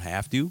 You don't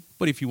have to,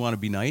 but if you want to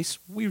be nice,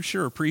 we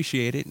sure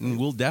appreciate it, and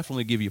we'll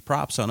definitely give you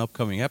props on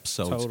upcoming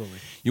episodes. Totally.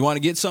 You want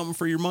to get something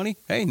for your money?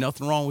 Hey,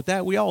 nothing wrong with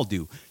that. We all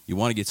do. You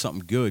want to get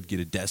something good, get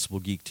a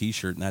Decibel Geek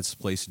t-shirt, and that's the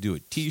place to do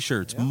it.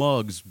 T-shirts,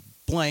 mugs,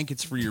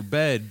 blankets for your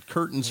bed,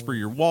 curtains for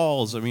your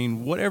walls. I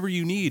mean, whatever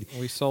you need.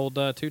 We sold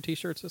 2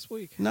 T-shirts this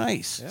week.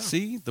 Nice. Yeah.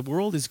 See, the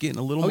world is getting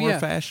a little more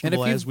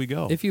fashionable as we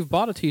go. If you've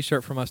bought a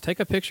T-shirt from us, take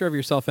a picture of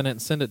yourself in it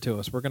and send it to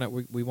us.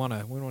 We want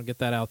to get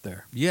that out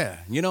there. Yeah,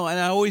 and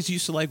I always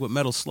used to like what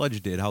Metal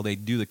Sludge did, how they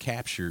do the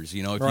captures.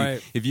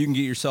 If you can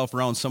get yourself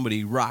around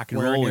somebody rock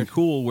and roll and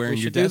cool wearing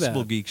your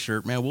Decibel Geek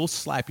shirt, man, we'll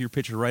slap your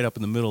picture right up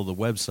in the middle of the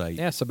website.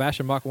 Yeah,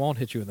 Sebastian Bach won't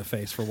hit you in the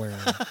face for wearing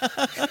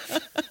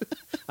it.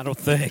 I don't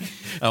think.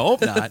 I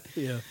hope not.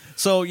 Yeah.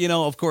 So,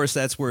 of course,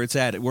 that's where it's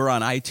at. We're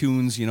on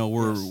iTunes.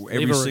 We're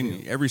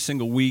every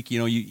single week.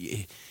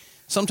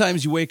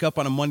 Sometimes you wake up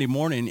on a Monday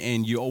morning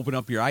and you open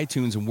up your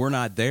iTunes and we're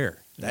not there.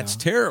 That's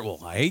terrible.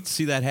 I hate to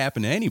see that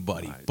happen to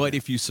anybody. But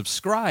if you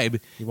subscribe,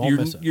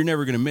 you're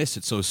never going to miss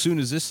it. So as soon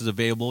as this is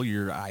available,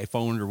 your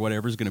iPhone or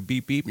whatever is going to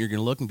beep, beep, and you're going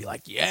to look and be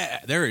like,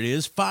 yeah, there it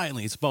is.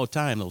 Finally, it's about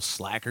time, those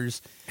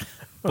slackers.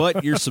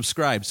 But you're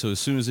subscribed, so as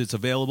soon as it's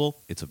available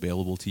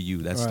to you.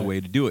 That's the way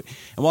to do it.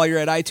 And while you're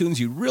at iTunes,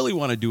 you really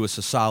want to do us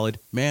a solid,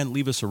 man,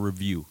 leave us a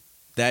review.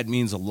 That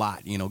means a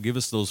lot. Give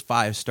us those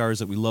 5 stars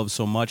that we love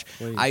so much.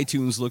 Please.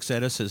 iTunes looks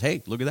at us, says,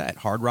 hey, look at that,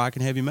 hard rock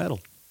and heavy metal.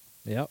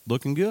 Yep.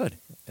 Looking good.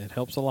 It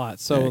helps a lot.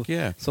 So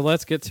yeah. So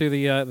let's get to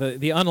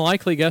the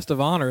unlikely guest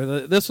of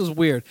honor. This was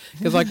weird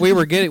because we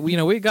were getting,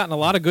 we'd gotten a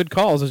lot of good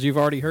calls, as you've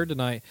already heard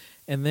tonight.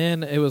 And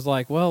then it was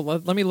like, well,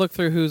 let me look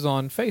through who's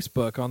on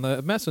Facebook on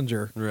the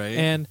Messenger. Right.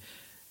 And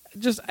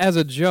just as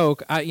a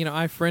joke,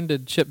 I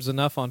friended Chip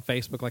Zanoff on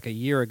Facebook like a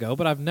year ago,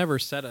 but I've never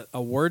said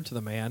a word to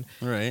the man.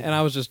 Right. And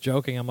I was just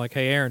joking. I'm like,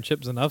 hey, Aaron,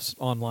 Chip Zanoff's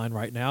online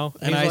right now.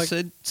 And I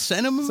said,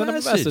 send him a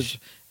message.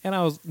 And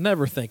I was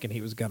never thinking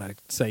he was going to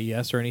say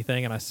yes or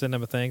anything. And I sent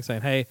him a thing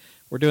saying, hey,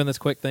 we're doing this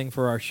quick thing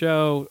for our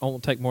show. It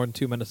won't take more than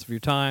 2 minutes of your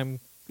time.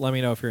 Let me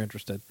know if you're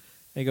interested.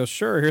 And he goes,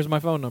 sure, here's my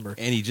phone number.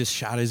 And he just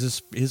shot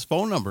his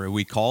phone number.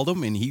 We called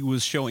him, and he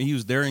was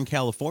there in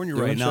California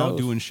right now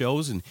doing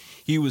shows, and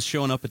he was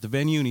showing up at the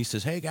venue, and he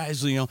says, hey,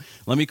 guys,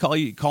 let me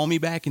call me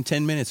back in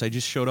 10 minutes. I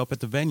just showed up at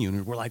the venue.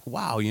 And we're like,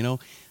 wow,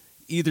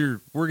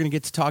 either we're going to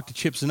get to talk to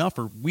Chip Zanoff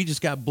or we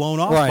just got blown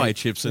off by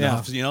Chip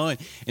Zanoff,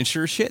 and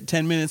sure shit,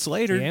 10 minutes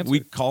later, we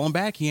call him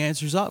back, he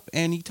answers up,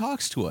 and he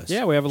talks to us.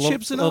 Yeah, we have a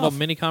little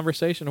mini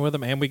conversation with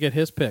him, and we get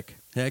his pick.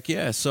 Heck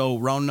yeah. So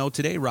round note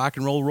today, Rock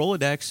and Roll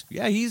Rolodex.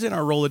 Yeah, he's in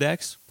our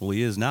Rolodex. Well,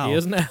 he is now. He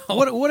is now.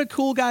 What a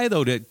cool guy,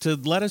 though, to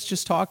let us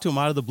just talk to him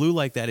out of the blue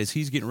like that as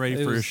he's getting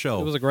ready for his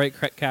show. It was a great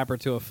capper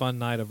to a fun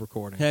night of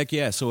recording. Heck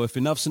yeah. So if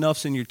Enough's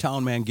Enough's in your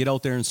town, man, get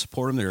out there and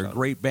support them. They're a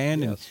great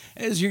band. Yes.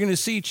 And as you're going to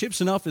see, Chip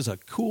Zanoff is a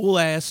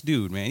cool-ass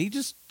dude, man. He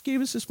just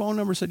gave us his phone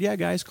number, said, yeah,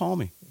 guys, call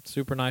me.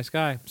 Super nice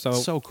guy.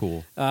 So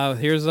cool.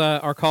 Here's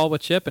our call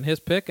with Chip and his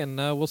pick, and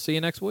we'll see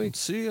you next week.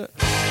 See ya.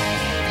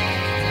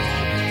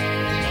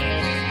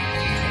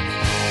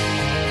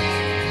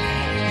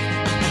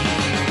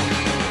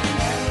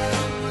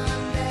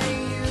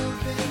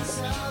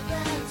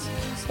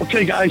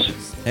 Okay,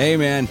 guys. Hey,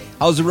 man.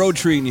 How's the road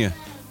treating you?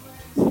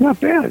 Not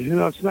bad.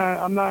 It's not.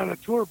 I'm not on a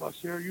tour bus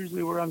here.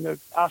 Usually we're on the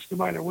Oscar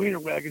Mayer Wiener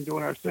wagon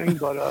doing our thing,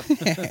 but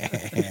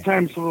this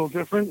time's a little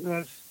different.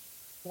 It's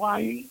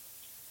flying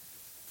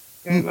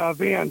and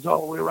vans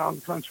all the way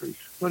around the country,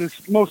 but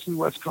it's mostly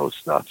West Coast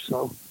stuff.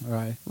 So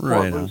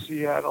Portland,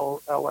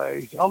 Seattle,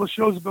 L.A. All the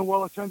shows have been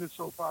well attended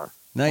so far.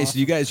 Nice. Awesome.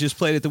 You guys just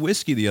played at the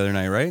Whiskey the other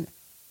night, right?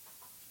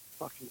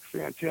 Fucking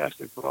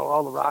fantastic, bro.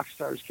 All the rock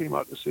stars came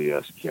out to see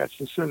us. Cats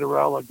and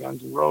Cinderella,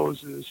 Guns N'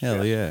 Roses.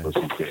 Hell yeah.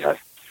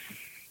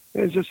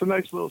 It's just a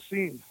nice little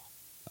scene.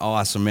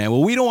 Awesome, man.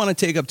 Well, we don't want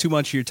to take up too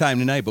much of your time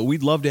tonight, but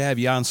we'd love to have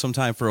you on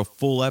sometime for a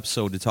full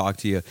episode to talk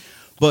to you.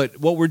 But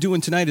what we're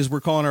doing tonight is we're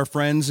calling our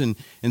friends and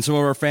some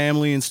of our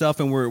family and stuff,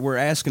 and we're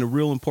asking a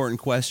real important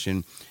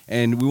question.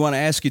 And we want to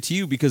ask it to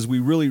you because we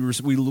really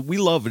we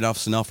love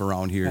Enough's Enough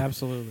around here.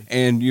 Absolutely.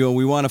 And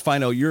we want to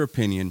find out your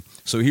opinion.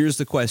 So here's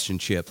the question,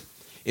 Chip.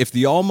 If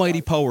the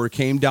almighty power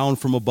came down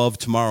from above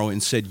tomorrow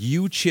and said,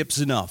 you, Chip's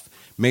Enough,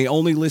 may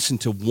only listen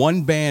to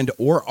one band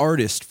or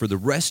artist for the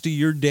rest of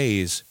your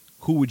days,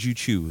 who would you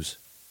choose?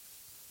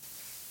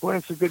 Well,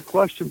 that's a good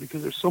question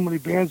because there's so many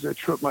bands that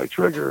trip my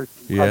trigger.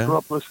 Yeah. I grew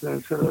up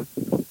listening to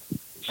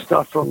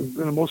stuff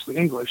from mostly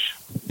English.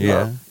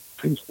 Yeah.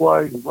 Pink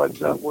Floyd, and Led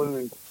Zeppelin,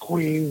 and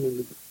Queen,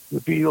 and the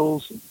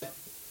Beatles, and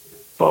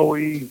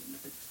Bowie,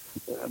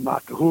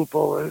 Mott the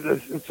Hoople.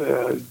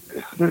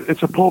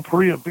 It's a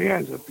potpourri of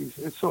bands.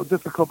 It's so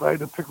difficult. I had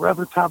to pick right off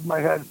the top of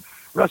my head.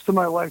 Rest of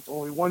my life,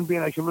 only one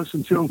band I can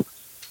listen to.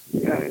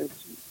 Yeah,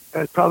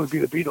 it'd probably be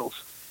the Beatles.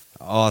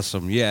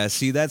 Awesome. Yeah,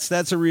 see, that's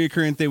a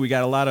reoccurring thing. We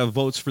got a lot of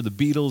votes for the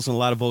Beatles and a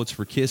lot of votes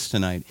for Kiss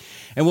tonight.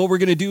 And what we're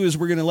going to do is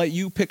we're going to let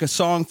you pick a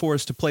song for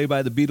us to play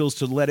by the Beatles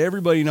to let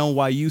everybody know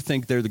why you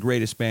think they're the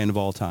greatest band of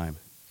all time.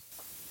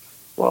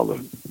 Well,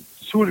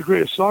 two of the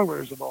greatest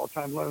songwriters of all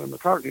time, Lennon and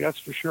McCartney, that's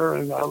for sure.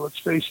 And let's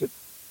face it,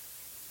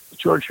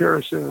 George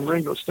Harrison and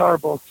Ringo Starr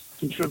both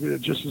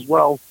contributed just as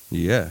well.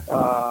 Yeah.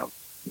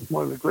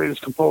 One of the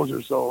greatest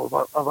composers, though,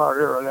 of our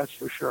era, that's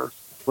for sure,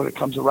 when it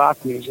comes to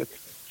rock music.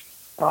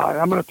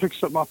 I'm going to pick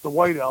something off the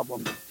White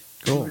Album.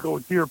 Cool. I'm going to go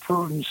with Dear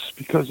Prudence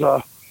because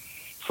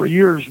for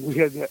years we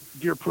had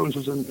Dear Prudence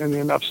was in the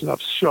Enough's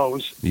Enough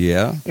shows.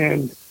 Yeah.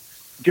 And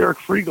Derek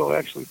Frigo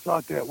actually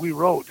thought that we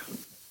wrote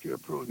Dear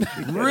Prudence.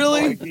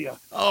 Really? No idea.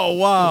 Oh,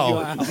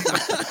 wow. He was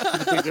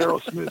a big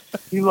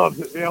Aerosmith. He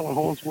loved Alan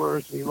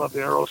Holdsworth, and he loved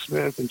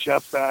Aerosmith and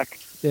Jeff Beck.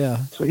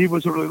 Yeah. So he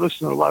wasn't really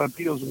listening to a lot of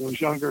Beatles when he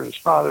was younger. His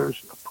father,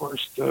 of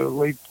course, the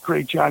late,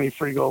 great Johnny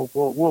Frigo,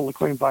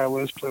 world-acclaimed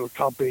violinist, played with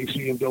Count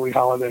Basie and Billie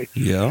Holiday.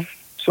 Yeah.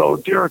 So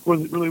Derek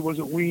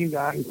wasn't weaned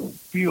on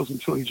Beatles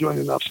until he joined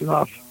Enough's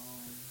Enough.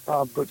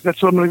 But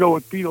that's what I'm going to go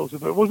with, Beatles.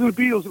 If it wasn't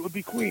the Beatles, it would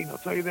be Queen. I'll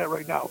tell you that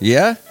right now.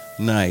 Yeah?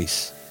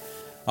 Nice.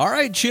 All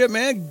right, Chip,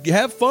 man,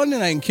 have fun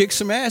tonight and kick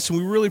some ass, and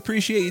we really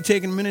appreciate you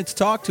taking a minute to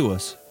talk to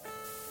us.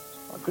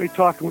 Great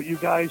talking with you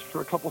guys for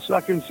a couple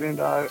seconds,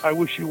 and I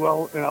wish you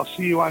well, and I'll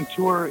see you on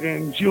tour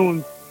in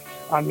June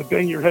on the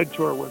Bang Your Head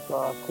tour with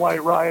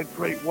Quiet Riot,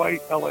 Great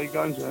White, LA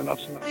Guns, and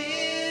Enough's Enough.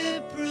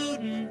 Dear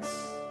Prudence,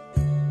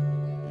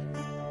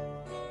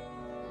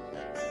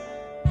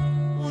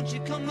 won't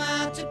you come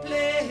out to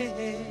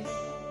play?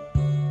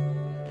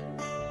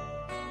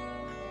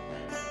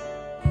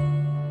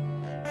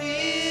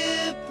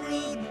 Dear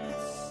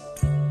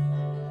Prudence,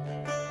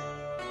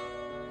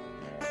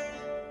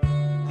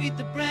 greet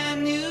the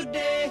brand new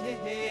day.